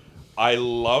good. I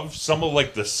love some of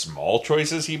like the small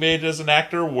choices he made as an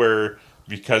actor, where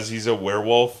because he's a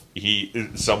werewolf, he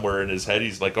somewhere in his head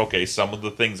he's like, okay, some of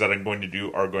the things that I'm going to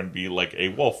do are going to be like a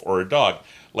wolf or a dog.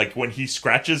 Like when he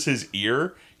scratches his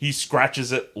ear, he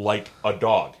scratches it like a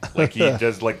dog. Like he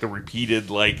does like the repeated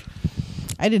like.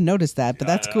 I didn't notice that, but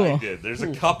that's cool. I did. There's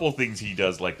a couple things he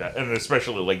does like that, and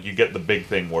especially like you get the big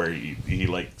thing where he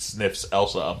like sniffs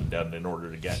Elsa up and down in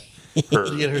order to get her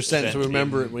To get her scent to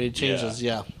remember in. it when he changes.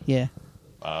 Yeah. Yeah.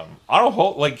 I don't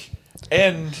hold like,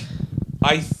 and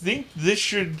I think this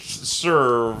should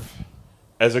serve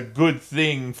as a good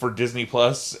thing for Disney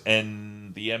Plus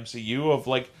and the MCU of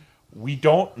like, we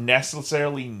don't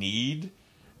necessarily need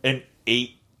an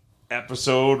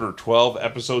 8-episode or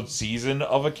 12-episode season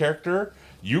of a character.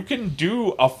 You can do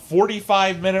a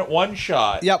 45-minute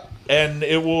one-shot. Yep. And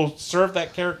it will serve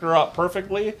that character up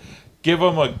perfectly. Give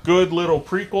them a good little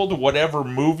prequel to whatever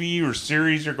movie or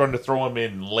series you're going to throw them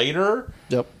in later.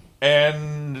 Yep.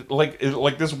 And like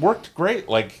this worked great.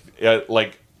 Like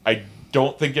I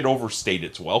don't think it overstayed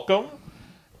its welcome.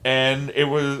 And it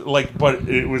was like, but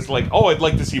it was like, oh, I'd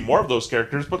like to see more of those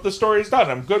characters, but the story's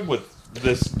done. I'm good with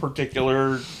this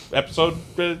particular episode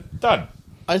done.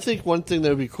 I think one thing that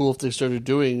would be cool if they started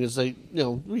doing is like,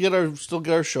 we still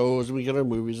get our shows and we get our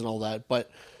movies and all that,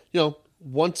 but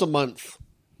once a month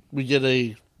we get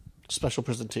a special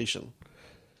presentation.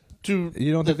 You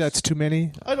don't think that's too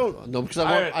many? I don't know because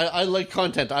I like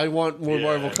content. I want more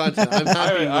Marvel content. I'm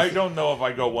happy. I don't know if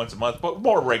I go once a month, but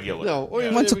more regular. Or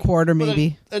even Once a quarter, but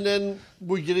maybe. and then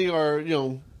we're getting our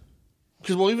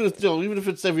because even if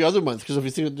it's every other month, because if you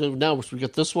think now we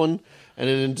get this one, and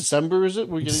then in December we're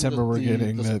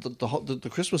getting the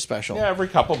Christmas special. Yeah, every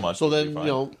couple months. So would then be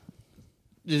fine.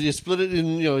 you split it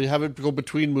in. You have it go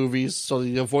between movies, so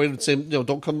you avoid the same.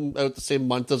 Don't come out the same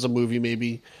month as a movie,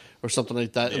 maybe, or something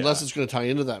like that, unless it's going to tie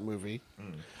into that movie.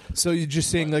 So you're just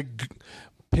saying like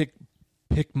pick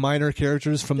minor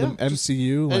characters from the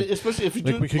MCU, like, and especially if you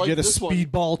like do we could get a this one.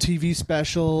 Speedball TV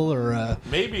special or a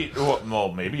maybe if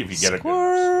you get a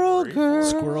Squirrel good Girl.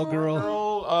 Squirrel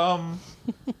Girl.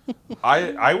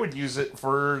 I would use it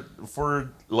for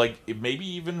like maybe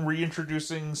even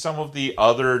reintroducing some of the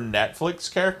other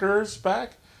Netflix characters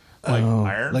back, like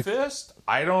Iron Fist.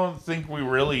 I don't think we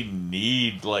really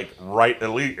need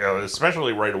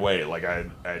especially right away, like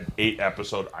an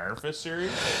 8-episode Iron Fist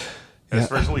series.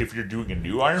 Especially if you're doing a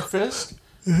new Iron Fist,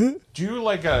 do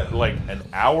like an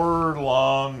hour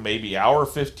long, maybe hour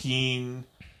 15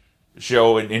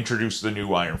 show and introduce the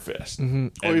new Iron Fist,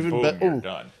 and Or even boom, you're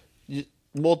done.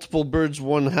 Multiple birds,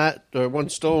 one hat, or one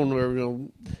stone, or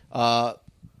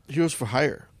Heroes for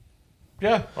Hire.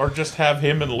 Yeah, or just have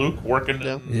him and Luke working.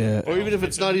 Yeah. Or even if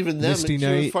it's not even them, Misty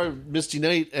it's Knight. Misty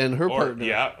Knight and her partner.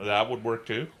 Yeah, that would work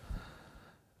too.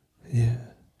 Yeah.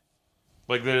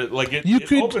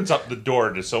 It opens up the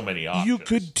door to so many options. You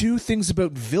could do things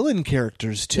about villain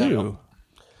characters too.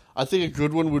 I think a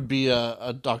good one would be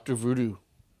a Dr. Voodoo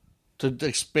to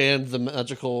expand the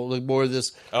magical, like more of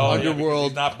this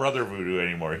underworld. He's not Brother Voodoo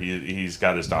anymore. He's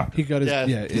got his doctor. He got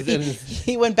his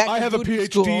He went back I to have a voodoo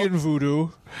PhD school. in voodoo.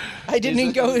 I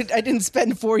didn't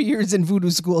spend 4 years in voodoo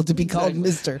school to be called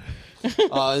Mister.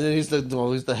 And then he's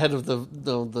the head of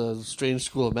the strange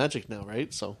school of magic now,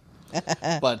 right? So,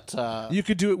 but You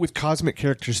could do it with cosmic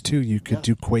characters too. You could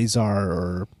do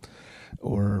Quasar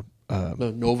or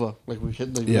Nova, like we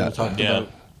talked Yeah.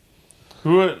 about.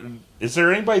 Who is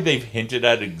there anybody they've hinted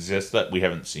at exists that we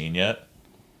haven't seen yet?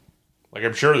 Like,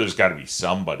 I'm sure there's got to be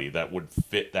somebody that would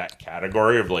fit that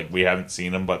category of like we haven't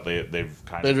seen them, but they've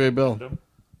kind Beta Ray of Bill. him.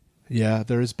 yeah,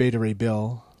 there is Beta Ray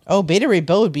Bill. Oh, Beta Ray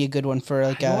Bill would be a good one for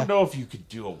I don't know if you could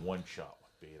do a one shot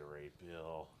with Beta Ray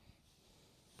Bill,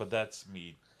 but that's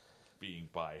me being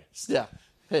biased. Yeah.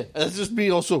 Hey, that's just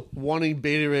me also wanting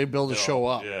Beta Ray Bill to show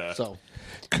up. Yeah. So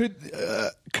Could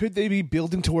they be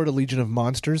building toward a Legion of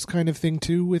Monsters kind of thing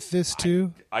too with this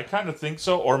too? I kind of think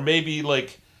so, or maybe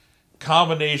like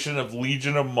combination of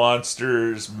Legion of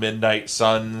Monsters, Midnight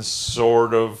Suns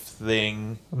sort of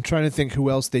thing. I'm trying to think who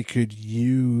else they could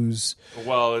use.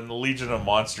 Well, in the Legion of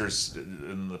Monsters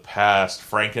in the past,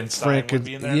 Frankenstein would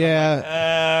be in there.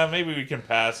 yeah. I'm like, maybe we can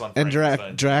pass on And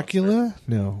Frankenstein. Dracula?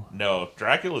 No. No,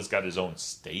 Dracula's got his own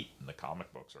state in the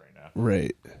comic books right now.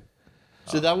 Right.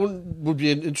 So that one would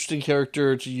be an interesting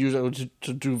character to use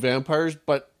to do vampires,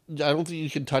 but I don't think you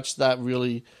can touch that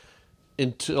really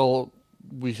until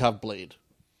we have Blade.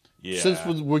 Yeah. Since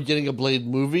we're getting a Blade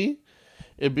movie,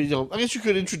 it'd be I guess you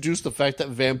could introduce the fact that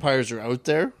vampires are out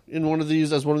there in one of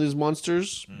these as one of these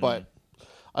monsters, but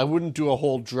I wouldn't do a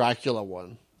whole Dracula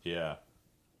one Yeah.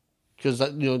 because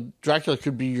Dracula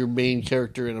could be your main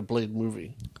character in a Blade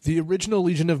movie. The original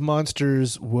Legion of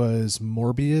Monsters was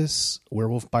Morbius,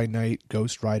 Werewolf by Night,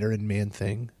 Ghost Rider, and Man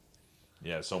Thing.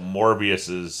 Yeah, so Morbius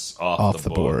is off the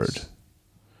books. board.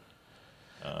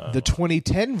 The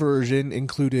 2010 version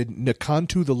included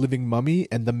Nakantu the Living Mummy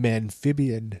and the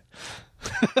Manphibian.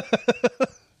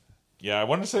 Yeah, I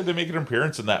want to say they make an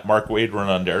appearance in that Mark Waid run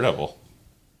on Daredevil.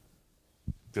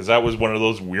 Because that was one of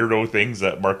those weirdo things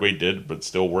that Mark Waid did, but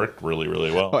still worked really,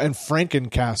 really well. Oh, and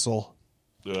Frankencastle.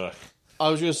 Ugh. I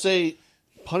was going to say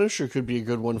Punisher could be a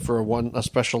good one for a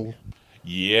special.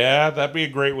 Yeah, that'd be a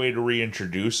great way to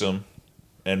reintroduce him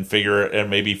and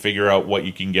maybe figure out what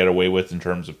you can get away with in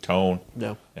terms of tone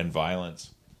and violence.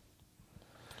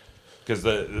 Because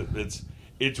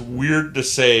it's weird to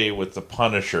say with the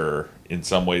Punisher in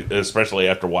some ways, especially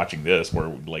after watching this, where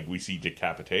like we see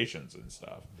decapitations and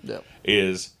stuff. Yeah.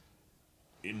 Is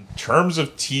in terms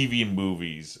of TV and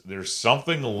movies, there's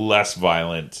something less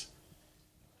violent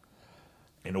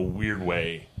in a weird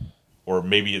way, or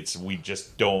maybe it's we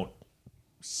just don't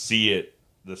see it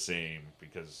the same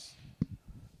because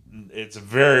it's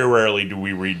very rarely do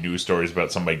we read news stories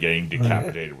about somebody getting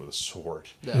decapitated with a sword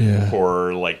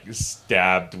or like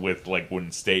stabbed with like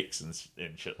wooden stakes and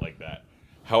shit like that.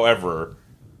 However,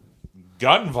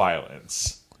 gun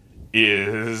violence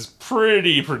is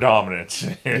pretty predominant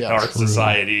in our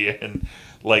society, and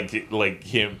like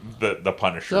him, the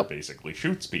Punisher basically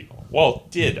shoots people. Well,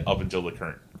 did up until the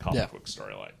current comic book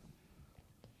storyline,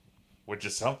 which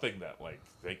is something that like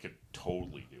they could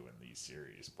totally do in these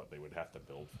series, but they would have to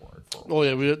build for it.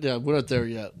 We're not there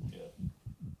yet. Yeah.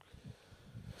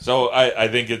 So I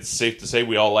think it's safe to say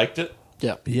we all liked it.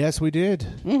 Yeah. Yes, we did.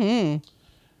 Mm-hmm.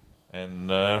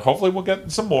 And hopefully we'll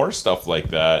get some more stuff like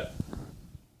that.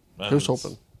 Here's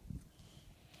hoping.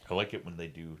 I like it when they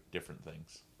do different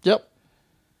things. Yep.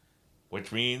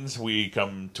 Which means we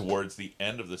come towards the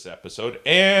end of this episode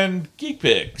and Geek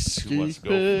Picks. Who wants to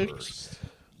go first?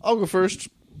 I'll go first.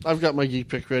 I've got my Geek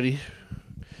Pick ready.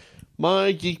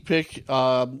 My Geek Pick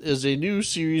is a new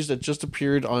series that just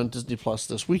appeared on Disney Plus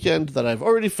this weekend that I've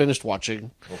already finished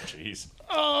watching. Oh, jeez.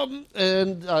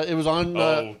 And it was on...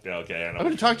 okay. I'm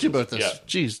going to talk to you about this. Yeah.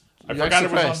 Jeez. I forgot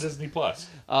it was on Disney Plus.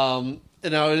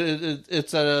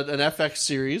 It's an FX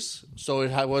series, so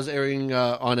it was airing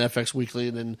on FX Weekly,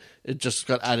 and then it just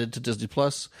got added to Disney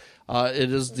Plus.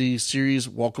 It is the series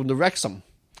Welcome to Wrexham,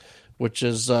 which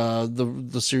is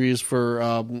the series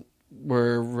for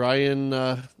where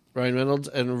Ryan Reynolds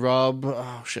and Rob.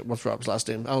 Oh shit, what's Rob's last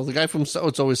name? Oh, the guy from So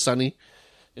It's Always Sunny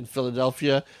in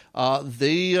Philadelphia.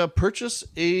 They purchase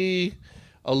a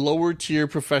lower tier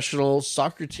professional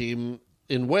soccer team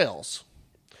in Wales,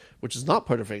 which is not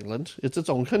part of England. It's its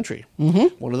own country.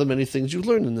 Mm-hmm. One of the many things you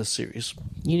learn in this series.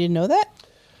 You didn't know that?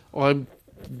 Well,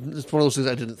 it's one of those things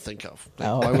I didn't think of.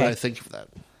 Why would I think of that?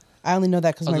 I only know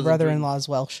that because my than brother-in-law is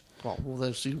Welsh.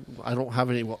 Well, see, I don't have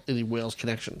any Wales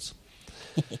connections.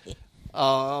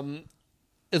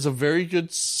 It's a very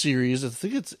good series. I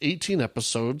think it's 18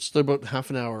 episodes. They're about half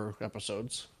an hour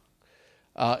episodes.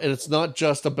 And it's not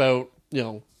just about,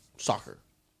 soccer.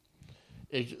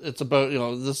 It's about,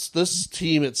 this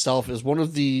team itself is one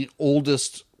of the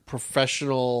oldest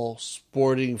professional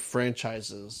sporting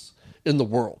franchises in the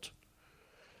world.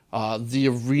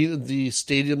 The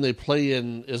stadium they play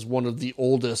in is one of the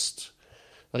oldest,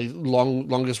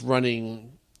 longest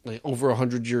running, over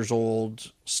 100 years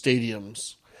old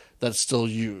stadiums that's still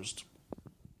used.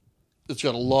 It's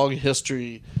got a long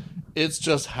history. It's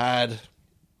just had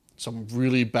some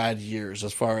really bad years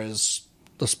as far as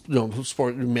the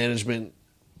sport management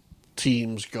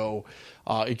teams go.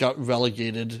 It got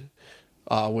relegated,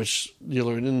 which you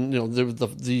learn in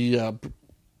the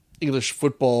English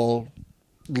football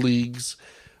leagues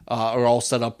are all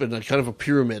set up in a kind of a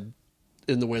pyramid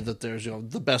in the way that there's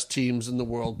the best teams in the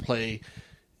world play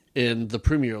in the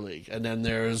Premier League, and then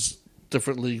there's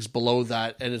different leagues below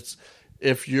that, and it's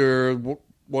if you're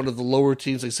one of the lower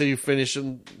teams, like say you finish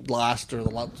in last or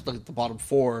the bottom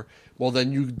four, well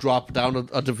then you drop down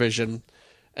a division.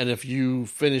 And if you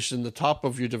finish in the top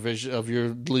of your division of your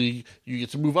league, you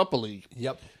get to move up a league.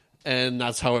 Yep. And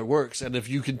that's how it works. And if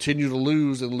you continue to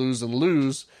lose and lose and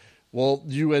lose, well,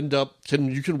 you end up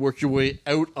you can work your way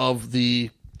out of the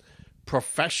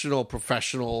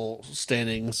professional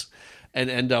standings and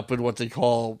end up in what they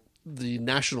call the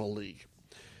National League,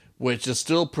 which is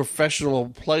still professional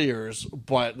players,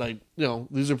 but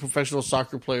these are professional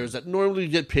soccer players that normally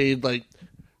get paid like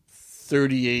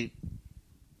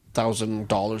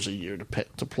 $38,000 a year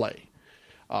to play.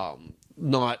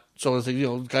 Not so it's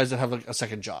guys that have a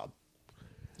second job.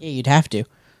 Yeah, you'd have to.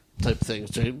 Type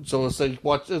things. So it's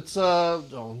it's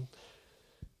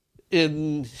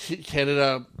in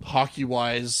Canada hockey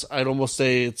wise, I'd almost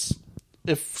say it's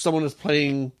if someone is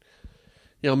playing,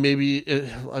 maybe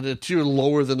at a tier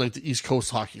lower than like the East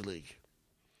Coast Hockey League.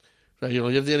 Right? You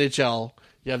have the NHL.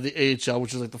 You have the AHL,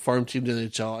 which is like the farm team to the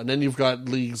NHL, and then you've got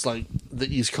leagues like the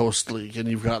East Coast League, and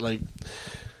you've got like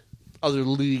other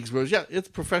leagues where it's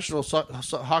professional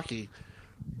hockey,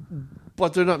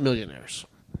 but they're not millionaires.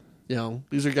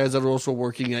 These are guys that are also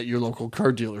working at your local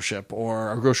car dealership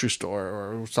or a grocery store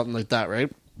or something like that,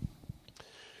 right?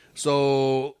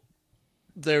 So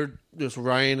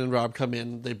Ryan and Rob come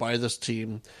in, they buy this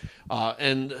team,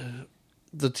 and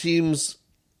the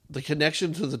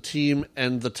connection to the team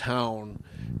and the town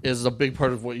is a big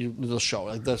part of what the show.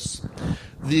 Like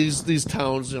these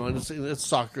towns, and it's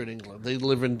soccer in England. They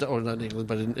live in, or not England,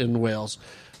 but in Wales,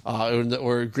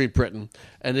 or Great Britain,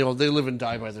 and they live and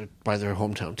die by their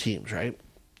hometown teams, right?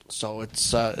 So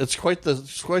it's quite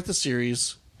the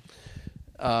series.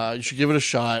 You should give it a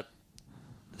shot.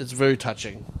 It's very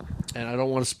touching, and I don't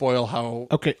want to spoil how.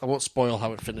 Okay. I won't spoil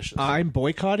how it finishes. I'm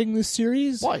boycotting this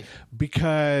series. Why?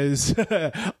 Because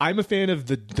I'm a fan of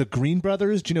the Green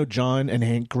brothers. Do you know John and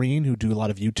Hank Green, who do a lot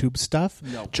of YouTube stuff?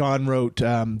 No. John wrote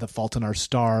The Fault in Our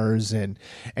Stars, and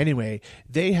anyway,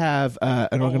 they have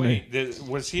an organization.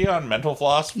 Was he on Mental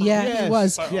Floss? Yeah, Yes. he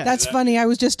was. Yeah. That's funny. I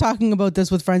was just talking about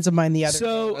this with friends of mine the other day.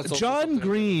 So That's also John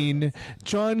Green,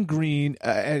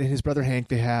 and his brother Hank,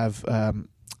 they have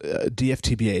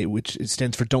DFTBA, which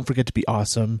stands for Don't Forget to Be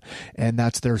Awesome, and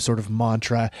that's their sort of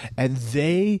mantra. And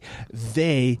they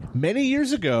many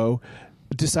years ago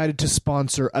decided to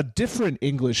sponsor a different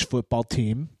English football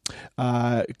team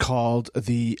called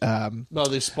the. No, are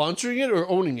they sponsoring it or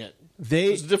owning it?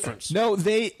 There's a difference. No,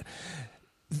 they.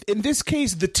 In this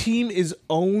case, the team is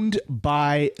owned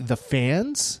by the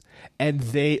fans, and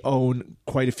they own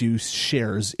quite a few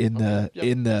shares in the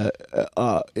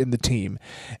team.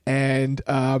 And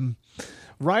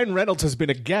Ryan Reynolds has been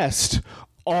a guest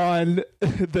on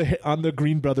the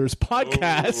Green Brothers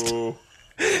podcast. Ooh.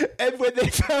 And when they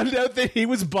found out that he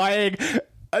was buying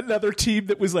another team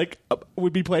that was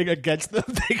would be playing against them,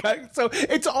 so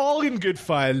it's all in good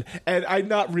fun. And I'm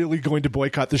not really going to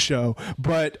boycott the show,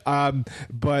 but I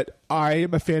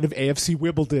am a fan of AFC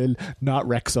Wimbledon, not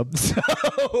Wrexham.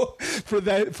 So for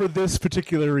this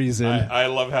particular reason, I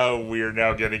love how we're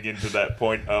now getting into that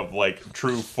point of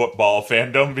true football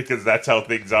fandom, because that's how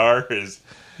things are.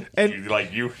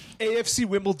 AFC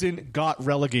Wimbledon got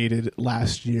relegated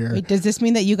last year. Wait, does this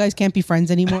mean that you guys can't be friends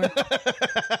anymore?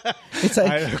 It's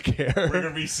I don't care. We're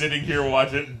gonna be sitting here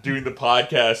doing the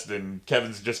podcast, and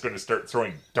Kevin's just gonna start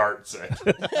throwing darts at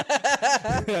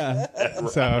Yeah.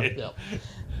 So Yep.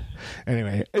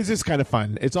 anyway, it's just kind of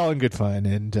fun. It's all in good fun,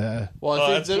 and Well, I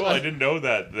think that's cool. I didn't know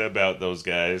that about those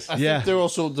guys. I Yeah. think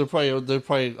they're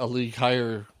probably a league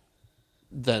higher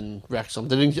than Wrexham.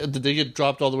 Did they get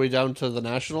dropped all the way down to the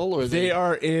national, or they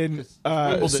are in.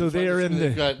 Wimbledon, So they are in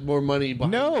they've the. got more money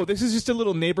behind. No, this is just a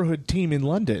little neighborhood team in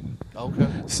London. Okay.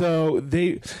 So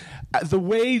the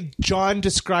way John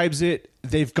describes it,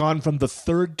 they've gone from the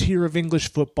third tier of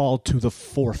English football to the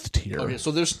fourth tier. Okay,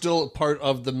 so they're still part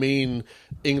of the main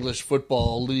English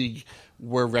football league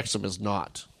where Wrexham is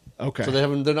not. Okay. So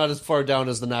they're not as far down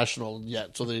as the national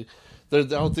yet. So I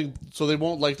don't think so. They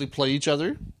won't likely play each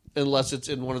other unless it's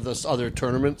in one of those other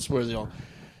tournaments where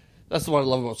that's what I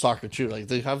love about soccer too. Like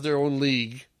they have their own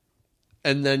league,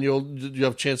 and then you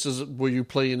have chances where you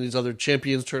play in these other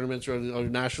champions tournaments or other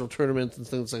national tournaments and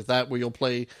things like that, where you'll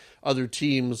play other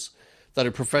teams that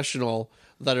are professional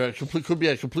that are could be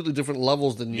at completely different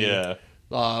levels than you. Yeah.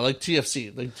 Like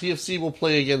TFC. Like TFC will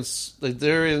play against. Like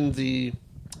they're in the.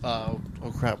 Oh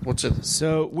crap! What's it?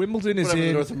 So Wimbledon is Whatever the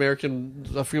in. North American.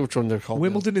 I forget which one they're called.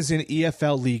 Wimbledon is in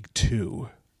EFL League 2.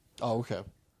 Oh, okay.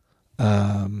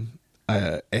 And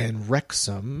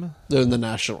Wrexham. They're in the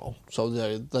national, so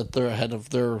they're ahead of.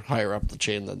 They're higher up the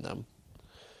chain than them.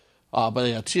 But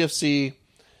yeah, TFC.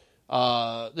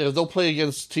 They'll play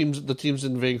against the teams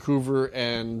in Vancouver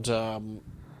and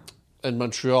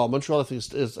Montreal. Montreal, I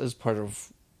think, is part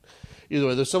of. Either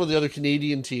way, there's some of the other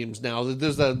Canadian teams now.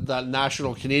 There's that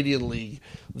national Canadian league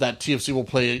that TFC will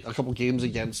play a couple games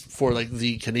against for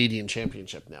the Canadian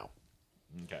Championship now.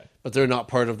 Okay. But they're not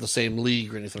part of the same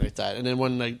league or anything like that. And then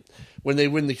when they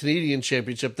win the Canadian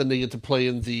Championship, then they get to play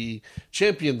in the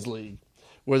Champions League,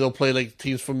 where they'll play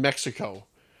teams from Mexico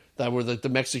that were the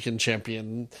Mexican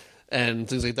champion and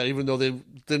things like that. Even though they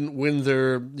didn't win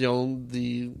their their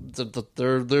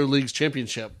league's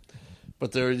championship,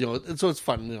 but they're so it's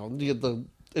fun. You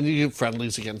get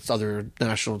friendlies against other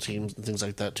national teams and things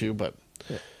like that too. But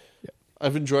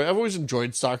I've always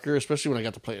enjoyed soccer, especially when I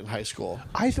got to play it in high school.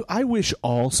 I wish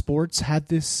all sports had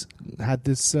this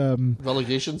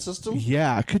Relegation system.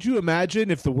 Yeah, could you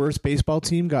imagine if the worst baseball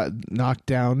team got knocked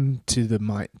down to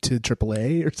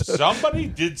AAA or something? Somebody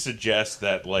did suggest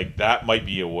that that might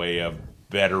be a way of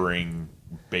bettering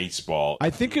baseball.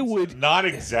 I think it would. Not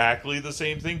exactly the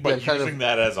same thing, but Yeah, kind using of.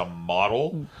 that as a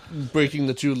model. Breaking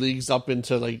the two leagues up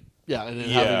into Yeah, and then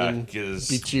Yeah, having them 'cause-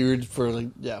 be cheered for like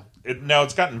Now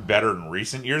it's gotten better in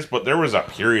recent years, but there was a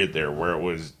period there where it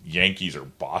was Yankees or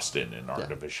Boston in our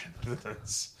division.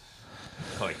 It's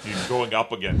like dude, going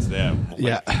up against them. Like,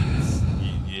 Yeah.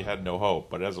 you had no hope.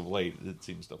 But as of late, it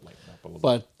seems to lighten up a little bit.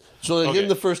 But so like Okay. in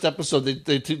the first episode,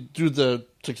 they do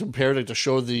to compare, like to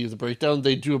show the breakdown.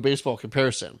 They do a baseball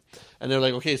comparison, and they're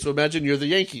like, okay, so imagine you're the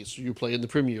Yankees, you play in the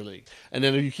Premier League, and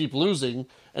then you keep losing,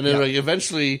 and then like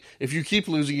eventually, if you keep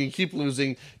losing and keep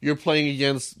losing, you're playing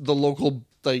against the local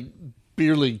like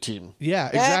beer league team. Yeah,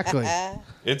 exactly.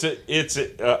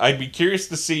 I'd be curious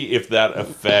to see if that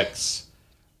affects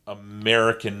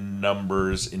American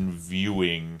numbers in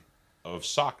viewing of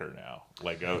soccer now.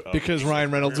 Like Because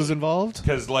Ryan Reynolds is involved?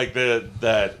 Because like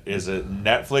that is it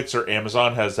Netflix or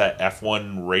Amazon has that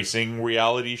F1 racing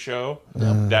reality show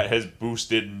that has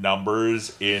boosted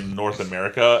numbers in North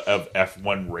America of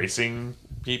F1 racing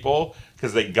people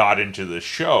because they got into the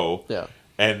show. Yeah.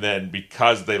 And then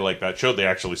because they like that show, they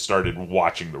actually started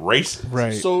watching the races.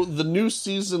 Right. So the new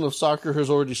season of soccer has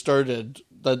already started.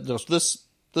 That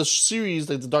this series,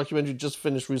 like the documentary, just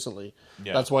finished recently.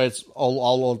 Yeah. That's why it's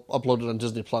all uploaded on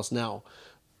Disney Plus now.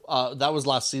 That was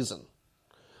last season.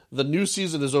 The new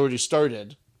season has already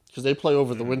started because they play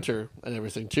over the winter and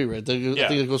everything too, right? I think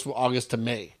it goes from August to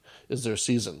May is their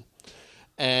season.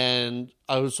 And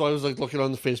I was like looking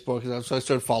on the Facebook, and so I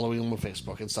started following them on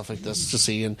Facebook and stuff like this to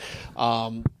see. And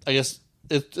I guess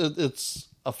it's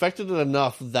affected it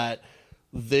enough that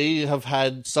they have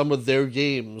had some of their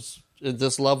games at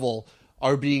this level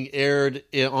are being aired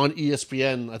on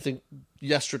ESPN. I think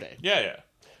yesterday. Yeah.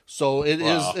 So it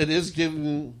Wow. is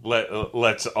giving.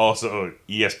 Let's also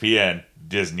ESPN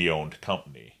Disney owned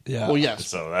company. Yeah. Well, yes,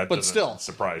 So that but doesn't still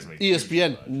surprise me.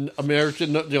 ESPN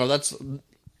American. That's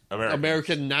American.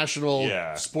 American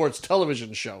National Sports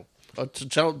Television show,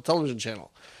 television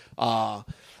channel,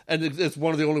 and it's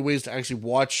one of the only ways to actually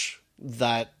watch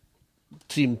that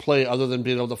team play, other than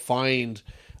being able to find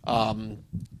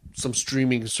some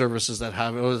streaming services that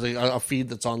have a feed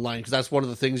that's online. Because that's one of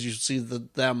the things you see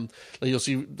them. Like you'll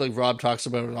see, like Rob talks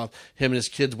about it, him and his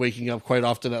kids waking up quite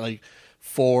often at like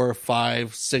 4,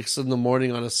 5, 6 in the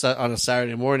morning on a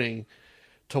Saturday morning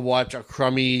to watch a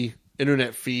crummy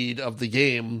internet feed of the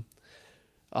game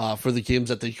for the games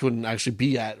that they couldn't actually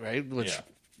be at, right? Which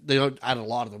they don't add a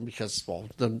lot of them because, well,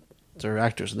 they're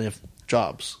actors and they have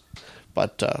jobs.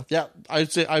 But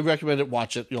I'd say I recommend it.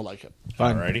 Watch it. You'll like it.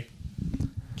 Fine. Alrighty.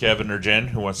 Kevin or Jen,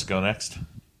 who wants to go next?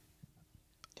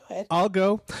 Go ahead. I'll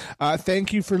go.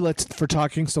 Thank you for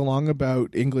talking so long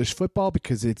about English football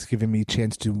because it's given me a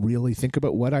chance to really think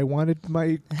about what I wanted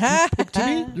my pick to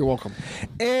be. You're welcome.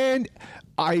 And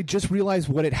I just realized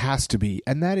what it has to be,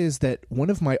 and that is that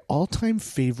one of my all-time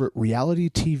favorite reality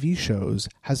TV shows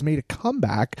has made a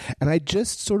comeback, and I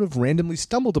just sort of randomly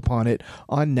stumbled upon it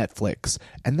on Netflix,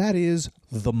 and that is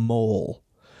The Mole.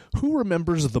 Who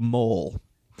remembers The Mole?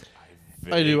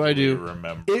 I do. Vaguely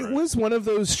remember It was one of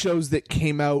those shows that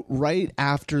came out right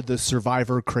after the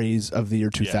Survivor craze of the year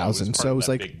 2000. part So of it was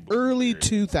that like big boom early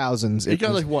period. 2000s. You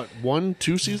got like what 1,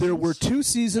 2 seasons? There were 2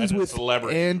 seasons And a with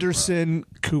celebrity Anderson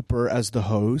Cooper as the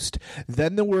host.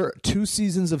 Then there were 2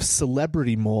 seasons of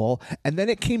Celebrity Mole. And then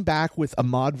it came back with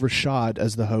Ahmad Rashad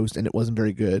as the host, and it wasn't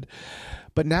very good.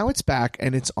 But now it's back,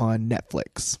 and it's on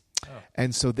Netflix.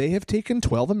 And so they have taken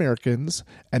 12 Americans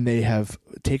and they have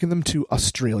taken them to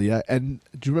Australia. And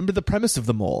do you remember the premise of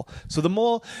The Mole? So The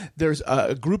Mole, there's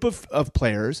a group of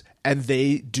players and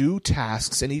they do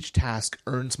tasks, and each task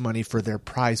earns money for their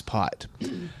prize pot.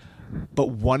 But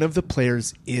one of the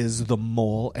players is the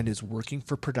mole and is working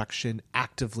for production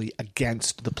actively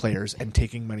against the players and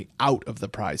taking money out of the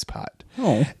prize pot.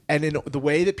 Oh. And in the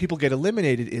way that people get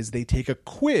eliminated is they take a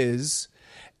quiz,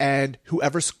 and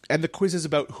the quiz is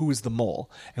about who is the mole,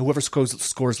 and whoever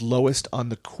scores lowest on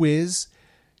the quiz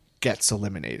gets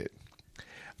eliminated.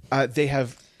 They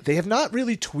have not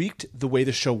really tweaked the way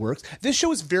the show works. This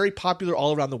show is very popular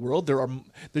all around the world.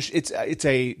 It's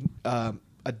a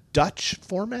Dutch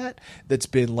format that's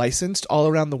been licensed all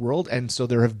around the world, and so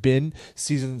there have been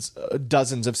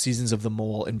dozens of seasons of The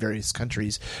Mole in various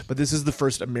countries. But this is the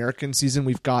first American season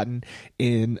we've gotten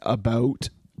in about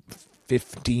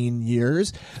 15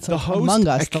 years. The host, Among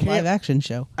Us, the live action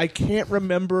show. I can't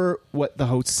remember what the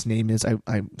host's name is.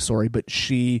 I'm sorry, but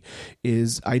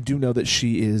I do know that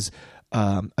she is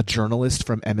a journalist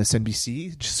from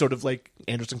MSNBC, just sort of like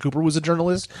Anderson Cooper was a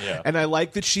journalist. Yeah. And I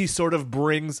like that she sort of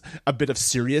brings a bit of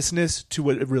seriousness to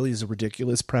what really is a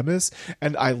ridiculous premise.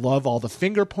 And I love all the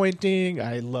finger pointing.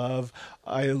 I love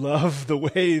the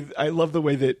way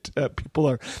that people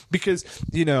are, because,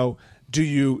 do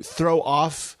you throw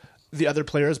off the other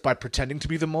players by pretending to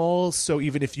be the mole. So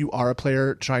even if you are a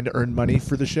player trying to earn money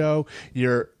for the show,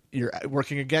 you're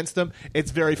working against them.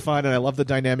 It's very fun, and I love the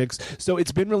dynamics. So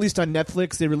it's been released on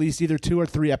Netflix. They release either 2 or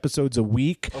 3 episodes a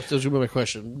week. Oh, so my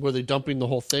question: were they dumping the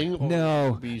whole thing? Or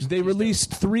No, they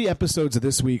released 3 episodes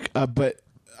this week, but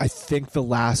I think the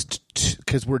last,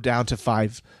 because we're down to 4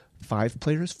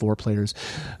 players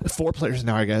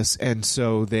now, I guess, and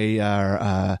so they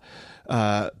are.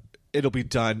 It'll be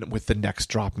done with the next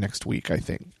drop next week, I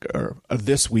think, or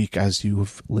this week as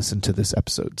you've listened to this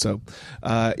episode. So,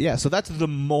 so that's The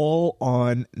Mole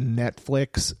on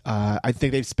Netflix. I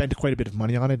think they've spent quite a bit of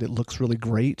money on it. It looks really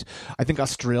great. I think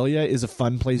Australia is a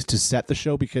fun place to set the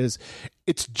show because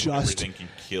it's just everything can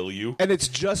kill you, and it's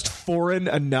just foreign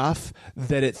enough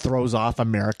that it throws off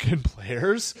American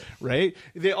players. Right?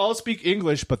 They all speak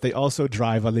English, but they also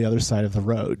drive on the other side of the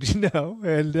road.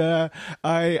 And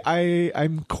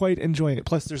I'm quite enjoying it.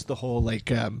 Plus, there's the whole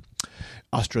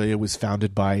Australia was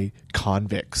founded by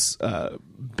convicts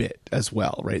bit as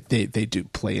well, right? They do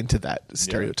play into that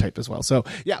stereotype as well. So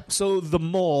so The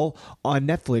Mole on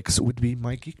Netflix would be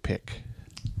my geek pick.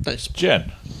 Nice.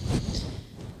 Jen.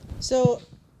 So,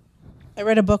 I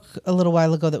read a book a little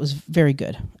while ago that was very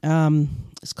good.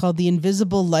 It's called The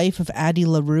Invisible Life of Addie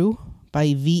LaRue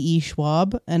by V.E.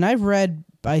 Schwab. And I've read,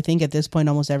 I think at this point,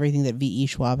 almost everything that V.E.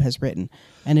 Schwab has written.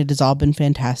 And it has all been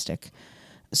fantastic.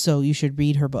 So you should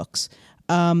read her books.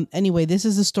 Anyway, this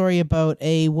is a story about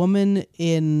a woman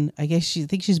in, I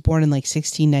think she's born in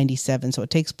 1697. So it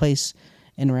takes place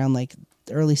in around the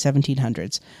early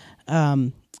 1700s.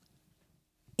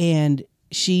 And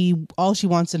all she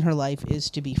wants in her life is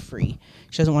to be free.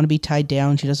 She doesn't want to be tied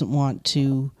down. She doesn't want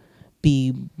to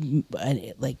be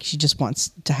she just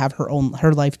wants to have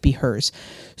her life be hers.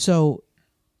 So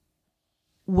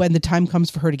when the time comes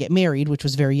for her to get married, which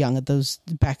was very young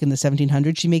back in the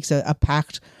 1700s, she makes a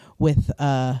pact with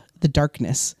the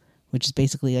darkness, which is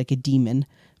basically like a demon.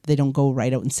 They don't go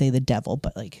right out and say the devil,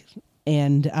 but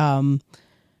the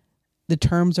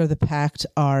terms of the pact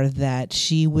are that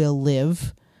she will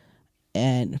live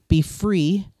and be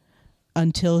free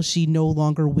until she no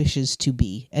longer wishes to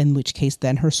be, in which case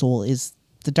then her soul is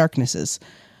the darkness's.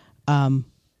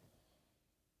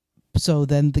 So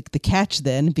then the catch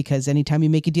then, because anytime you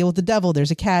make a deal with the devil,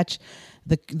 there's a catch.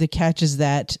 The catch is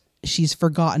that she's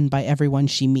forgotten by everyone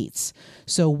she meets.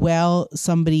 So while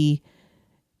somebody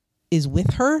is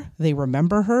with her, they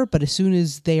remember her, but as soon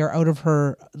as they are out of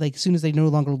her, as soon as they're no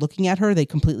longer looking at her, they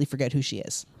completely forget who she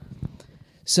is.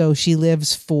 So she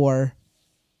lives for,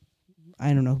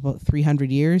 I don't know, about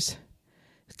 300 years,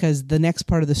 because the next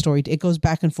part of the story, it goes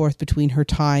back and forth between her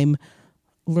time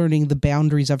learning the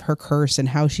boundaries of her curse and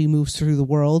how she moves through the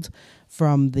world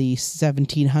from the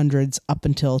 1700s up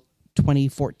until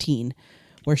 2014,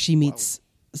 where she meets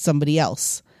somebody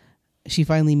else. She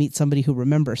finally meets somebody who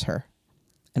remembers her.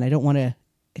 And I don't want to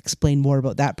explain more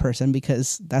about that person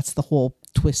because that's the whole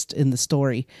twist in the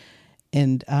story.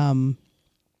 And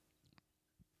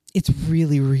it's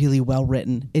really, really well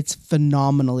written. It's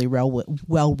phenomenally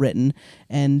well written.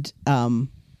 And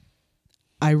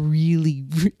I really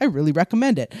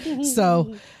recommend it.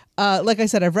 So, like I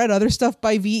said, I've read other stuff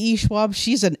by V.E. Schwab.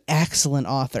 She's an excellent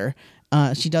author.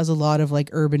 She does a lot of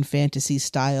urban fantasy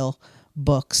style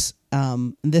books.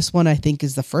 This one I think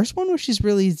is the first one where she's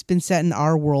really been set in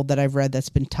our world that I've read that's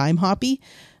been time hoppy.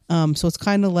 So it's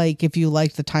kind of like if you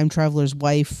like The Time Traveler's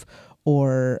Wife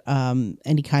or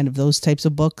any kind of those types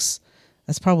of books.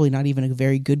 That's probably not even a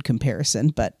very good comparison,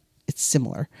 but it's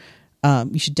similar.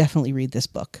 You should definitely read this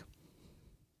book.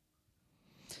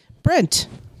 Brent.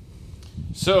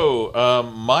 So,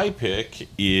 my pick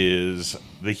is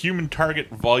The Human Target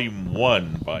Volume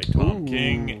 1 by Tom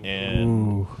King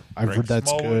and I've Greg heard that's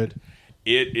Smallwood. good.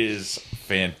 It is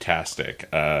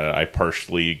fantastic. I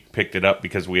partially picked it up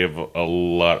because we have a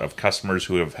lot of customers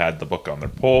who have had the book on their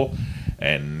pull,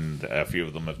 and a few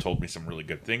of them have told me some really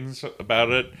good things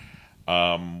about it.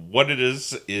 What it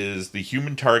is the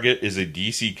Human Target is a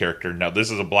DC character. Now, this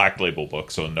is a Black Label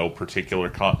book, so no particular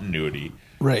continuity.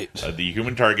 Right. The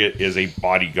Human Target is a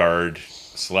bodyguard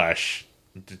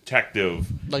 /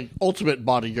 detective. Like ultimate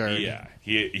bodyguard. Yeah.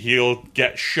 He'll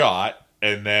get shot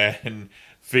and then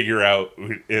figure out,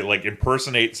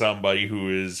 impersonate somebody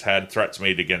who has had threats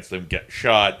made against them, get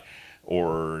shot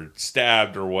or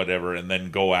stabbed or whatever, and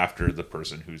then go after the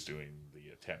person who's doing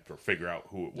the attempt or figure out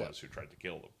who it was who tried to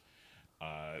kill them.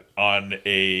 On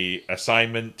a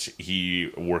assignment,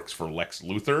 he works for Lex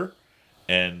Luthor,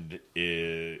 and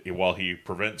while he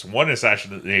prevents one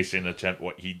assassination attempt,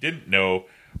 what he didn't know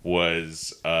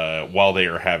was while they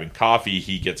are having coffee,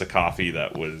 he gets a coffee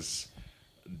that was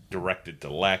directed to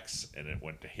Lex, and it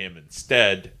went to him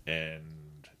instead,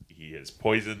 and he is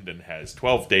poisoned and has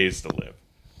 12 days to live,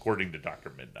 according to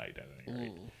Dr. Midnight, at any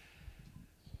rate.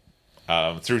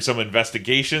 Through some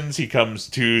investigations, he comes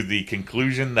to the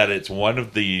conclusion that it's one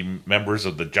of the members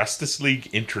of the Justice League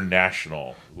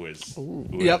International who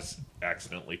has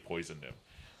accidentally poisoned him.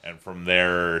 And from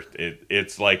there,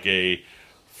 it's like a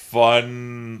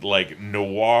fun, like,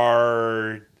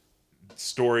 noir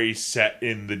story set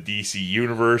in the DC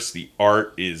universe. The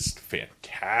art is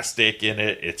fantastic in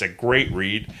it. It's a great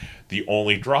read. The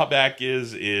only drawback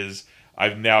is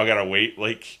I've now got to wait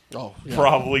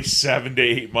probably 7 to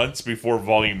 8 months before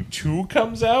volume 2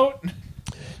 comes out.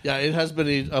 Yeah, it has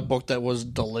been a book that was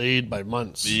delayed by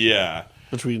months. Yeah.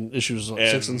 Between issues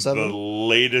 6 and 7. The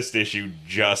latest issue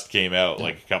just came out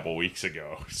like a couple weeks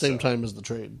ago. Same time as the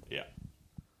trade. Yeah.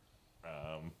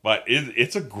 But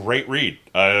it's a great read.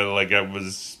 I'm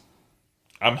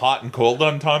hot and cold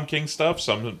on Tom King stuff.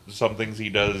 Some things he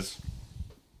does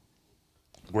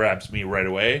grabs me right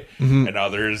away, and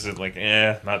others it's like,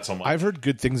 not so much. I've heard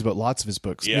good things about lots of his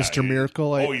books. Yeah, Mr.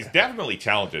 Miracle. He's definitely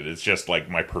talented. It's just like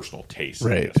my personal taste.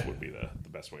 Right. I guess would be the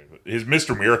best way. His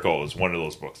Mr. Miracle is one of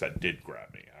those books that did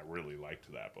grab me. I really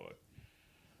liked that book.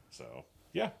 So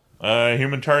yeah,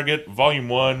 Human Target Volume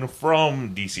 1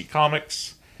 from DC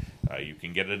Comics. You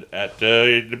can get it at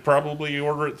probably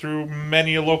order it through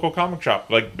many a local comic shop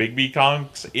like Big B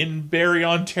Comics in Barrie,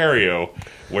 Ontario,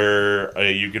 where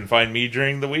you can find me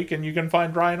during the week and you can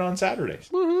find Ryan on Saturdays.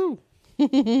 Woohoo!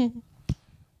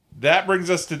 That brings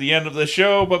us to the end of the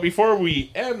show, but before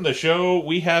we end the show,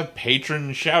 we have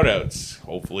patron shout-outs.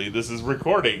 Hopefully this is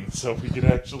recording so we can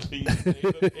actually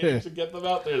get them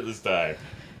out there this time.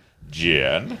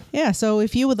 Jen? Yeah, so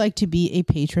if you would like to be a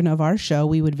patron of our show,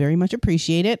 we would very much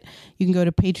appreciate it. You can go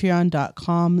to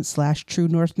patreon.com/True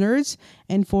North Nerds,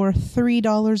 and for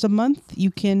 $3 a month,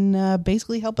 you can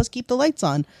basically help us keep the lights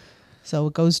on. So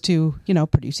it goes to,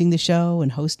 producing the show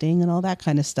and hosting and all that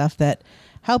kind of stuff that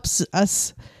helps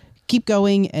us keep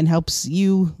going and helps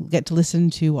you get to listen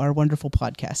to our wonderful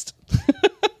podcast.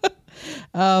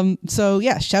 So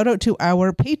yeah, shout out to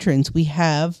our patrons. We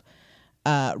have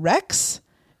Rex,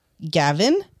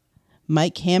 Gavin,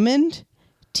 Mike Hammond,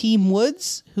 Team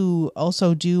Woods, who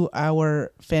also do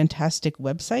our fantastic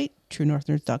website,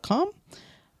 truenorthnerds.com,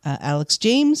 Alex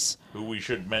James, who we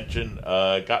should mention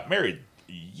got married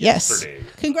yesterday.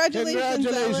 Yes. Congratulations,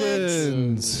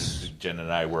 Alex. Jen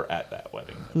and I were at that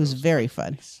wedding. It was very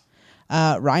fun.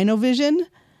 Rhino Vision,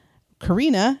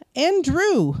 Karina, and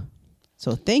Drew.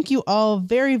 So thank you all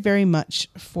very, very much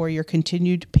for your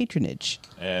continued patronage.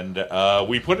 And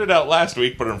we put it out last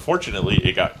week, but unfortunately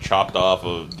it got chopped off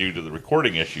due to the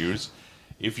recording issues.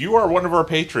 If you are one of our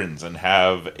patrons and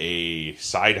have a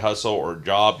side hustle or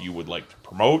job you would like to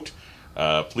promote,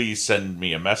 please send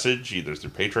me a message, either through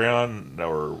Patreon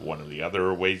or one of the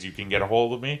other ways you can get a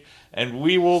hold of me, and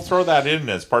we will throw that in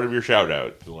as part of your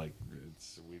shout-out. We'd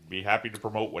be happy to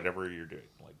promote whatever you're doing.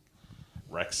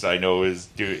 Rex, I know, is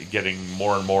getting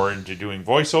more and more into doing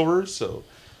voiceovers, so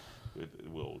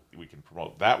we can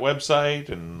promote that website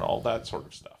and all that sort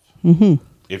of stuff. Mm-hmm.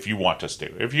 If you want us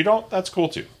to. If you don't, that's cool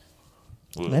too.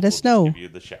 Let us know. Give you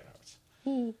the shout-outs.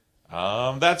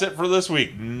 That's it for this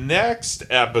week. Next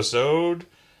episode,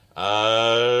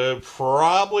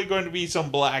 probably going to be some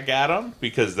Black Adam,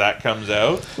 because that comes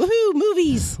out. Woohoo,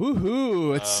 movies!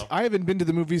 Woohoo! I haven't been to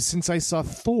the movies since I saw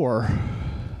Thor.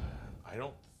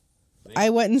 I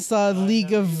went and saw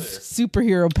League of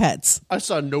Superhero Pets. I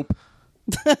saw Nope.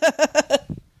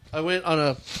 I went on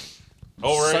a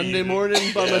Sunday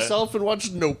morning by myself and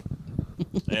watched Nope.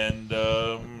 And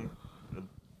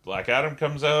Black Adam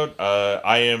comes out.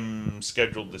 I am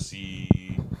scheduled to see,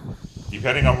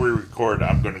 depending on where we record,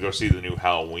 I'm going to go see the new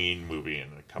Halloween movie in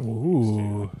a couple of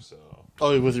weeks too. So.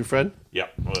 Oh, with your friend? Yeah,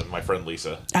 with my friend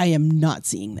Lisa. I am not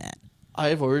seeing that.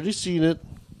 I've already seen it.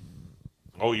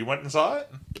 Oh, you went and saw it?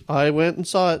 I went and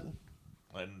saw it.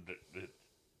 And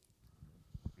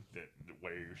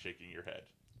why are you shaking your head?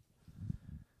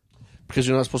 Because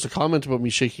you're not supposed to comment about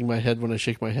me shaking my head when I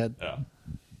shake my head. Oh.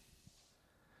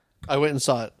 I went and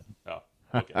saw it. Oh,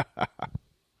 okay.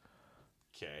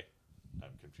 Okay.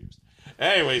 I'm confused.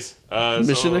 Anyways.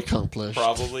 Mission accomplished.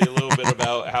 Probably a little bit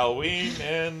about Halloween,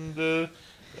 and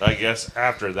I guess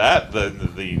after that,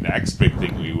 the next big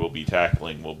thing we will be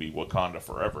tackling will be Wakanda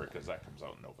Forever, because that comes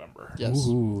out in November. Yes.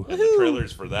 Ooh. And the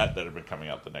trailers for that have been coming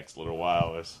out the next little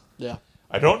while. Yeah.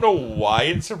 I don't know why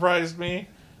it surprised me,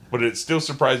 but it still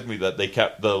surprised me that they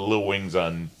kept the little wings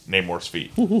on Namor's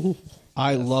feet.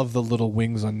 I love the little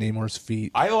wings on Namor's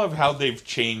feet. I love how they've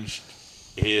changed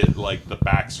like the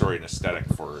backstory and aesthetic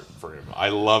for him. I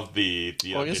love the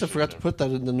I guess I forgot to put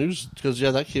that in the news because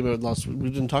that came out last week. We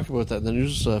didn't talk about that in the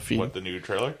news feed. What, the new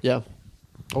trailer? Yeah.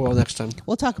 Oh well, next time.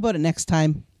 We'll talk about it next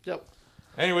time. Yep.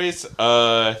 Anyways,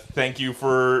 thank you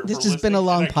for This for has been a listening.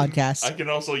 long And podcast. I can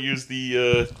also use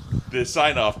the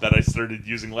sign off that I started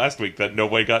using last week that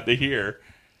nobody got to hear.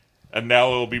 And now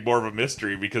it'll be more of a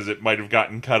mystery because it might have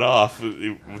gotten cut off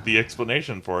with the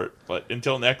explanation for it. But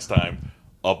until next time,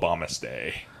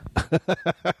 Obamaste.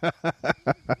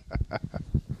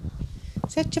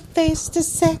 Set your face to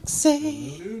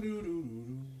sexy.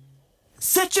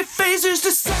 Set your phasers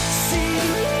to sexy.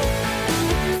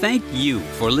 Thank you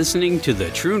for listening to the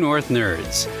True North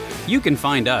Nerds. You can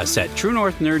find us at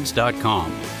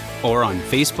TrueNorthNerds.com or on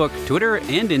Facebook, Twitter,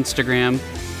 and Instagram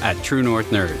at True North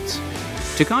Nerds.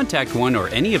 To contact one or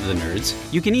any of the nerds,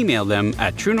 you can email them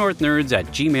at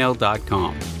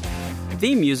TrueNorthNerds@gmail.com.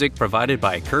 Theme music provided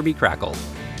by Kirby Crackle.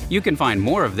 You can find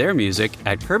more of their music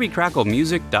at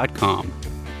KirbyCrackleMusic.com.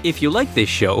 If you like this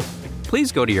show,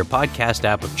 please go to your podcast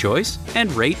app of choice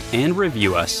and rate and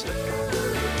review us.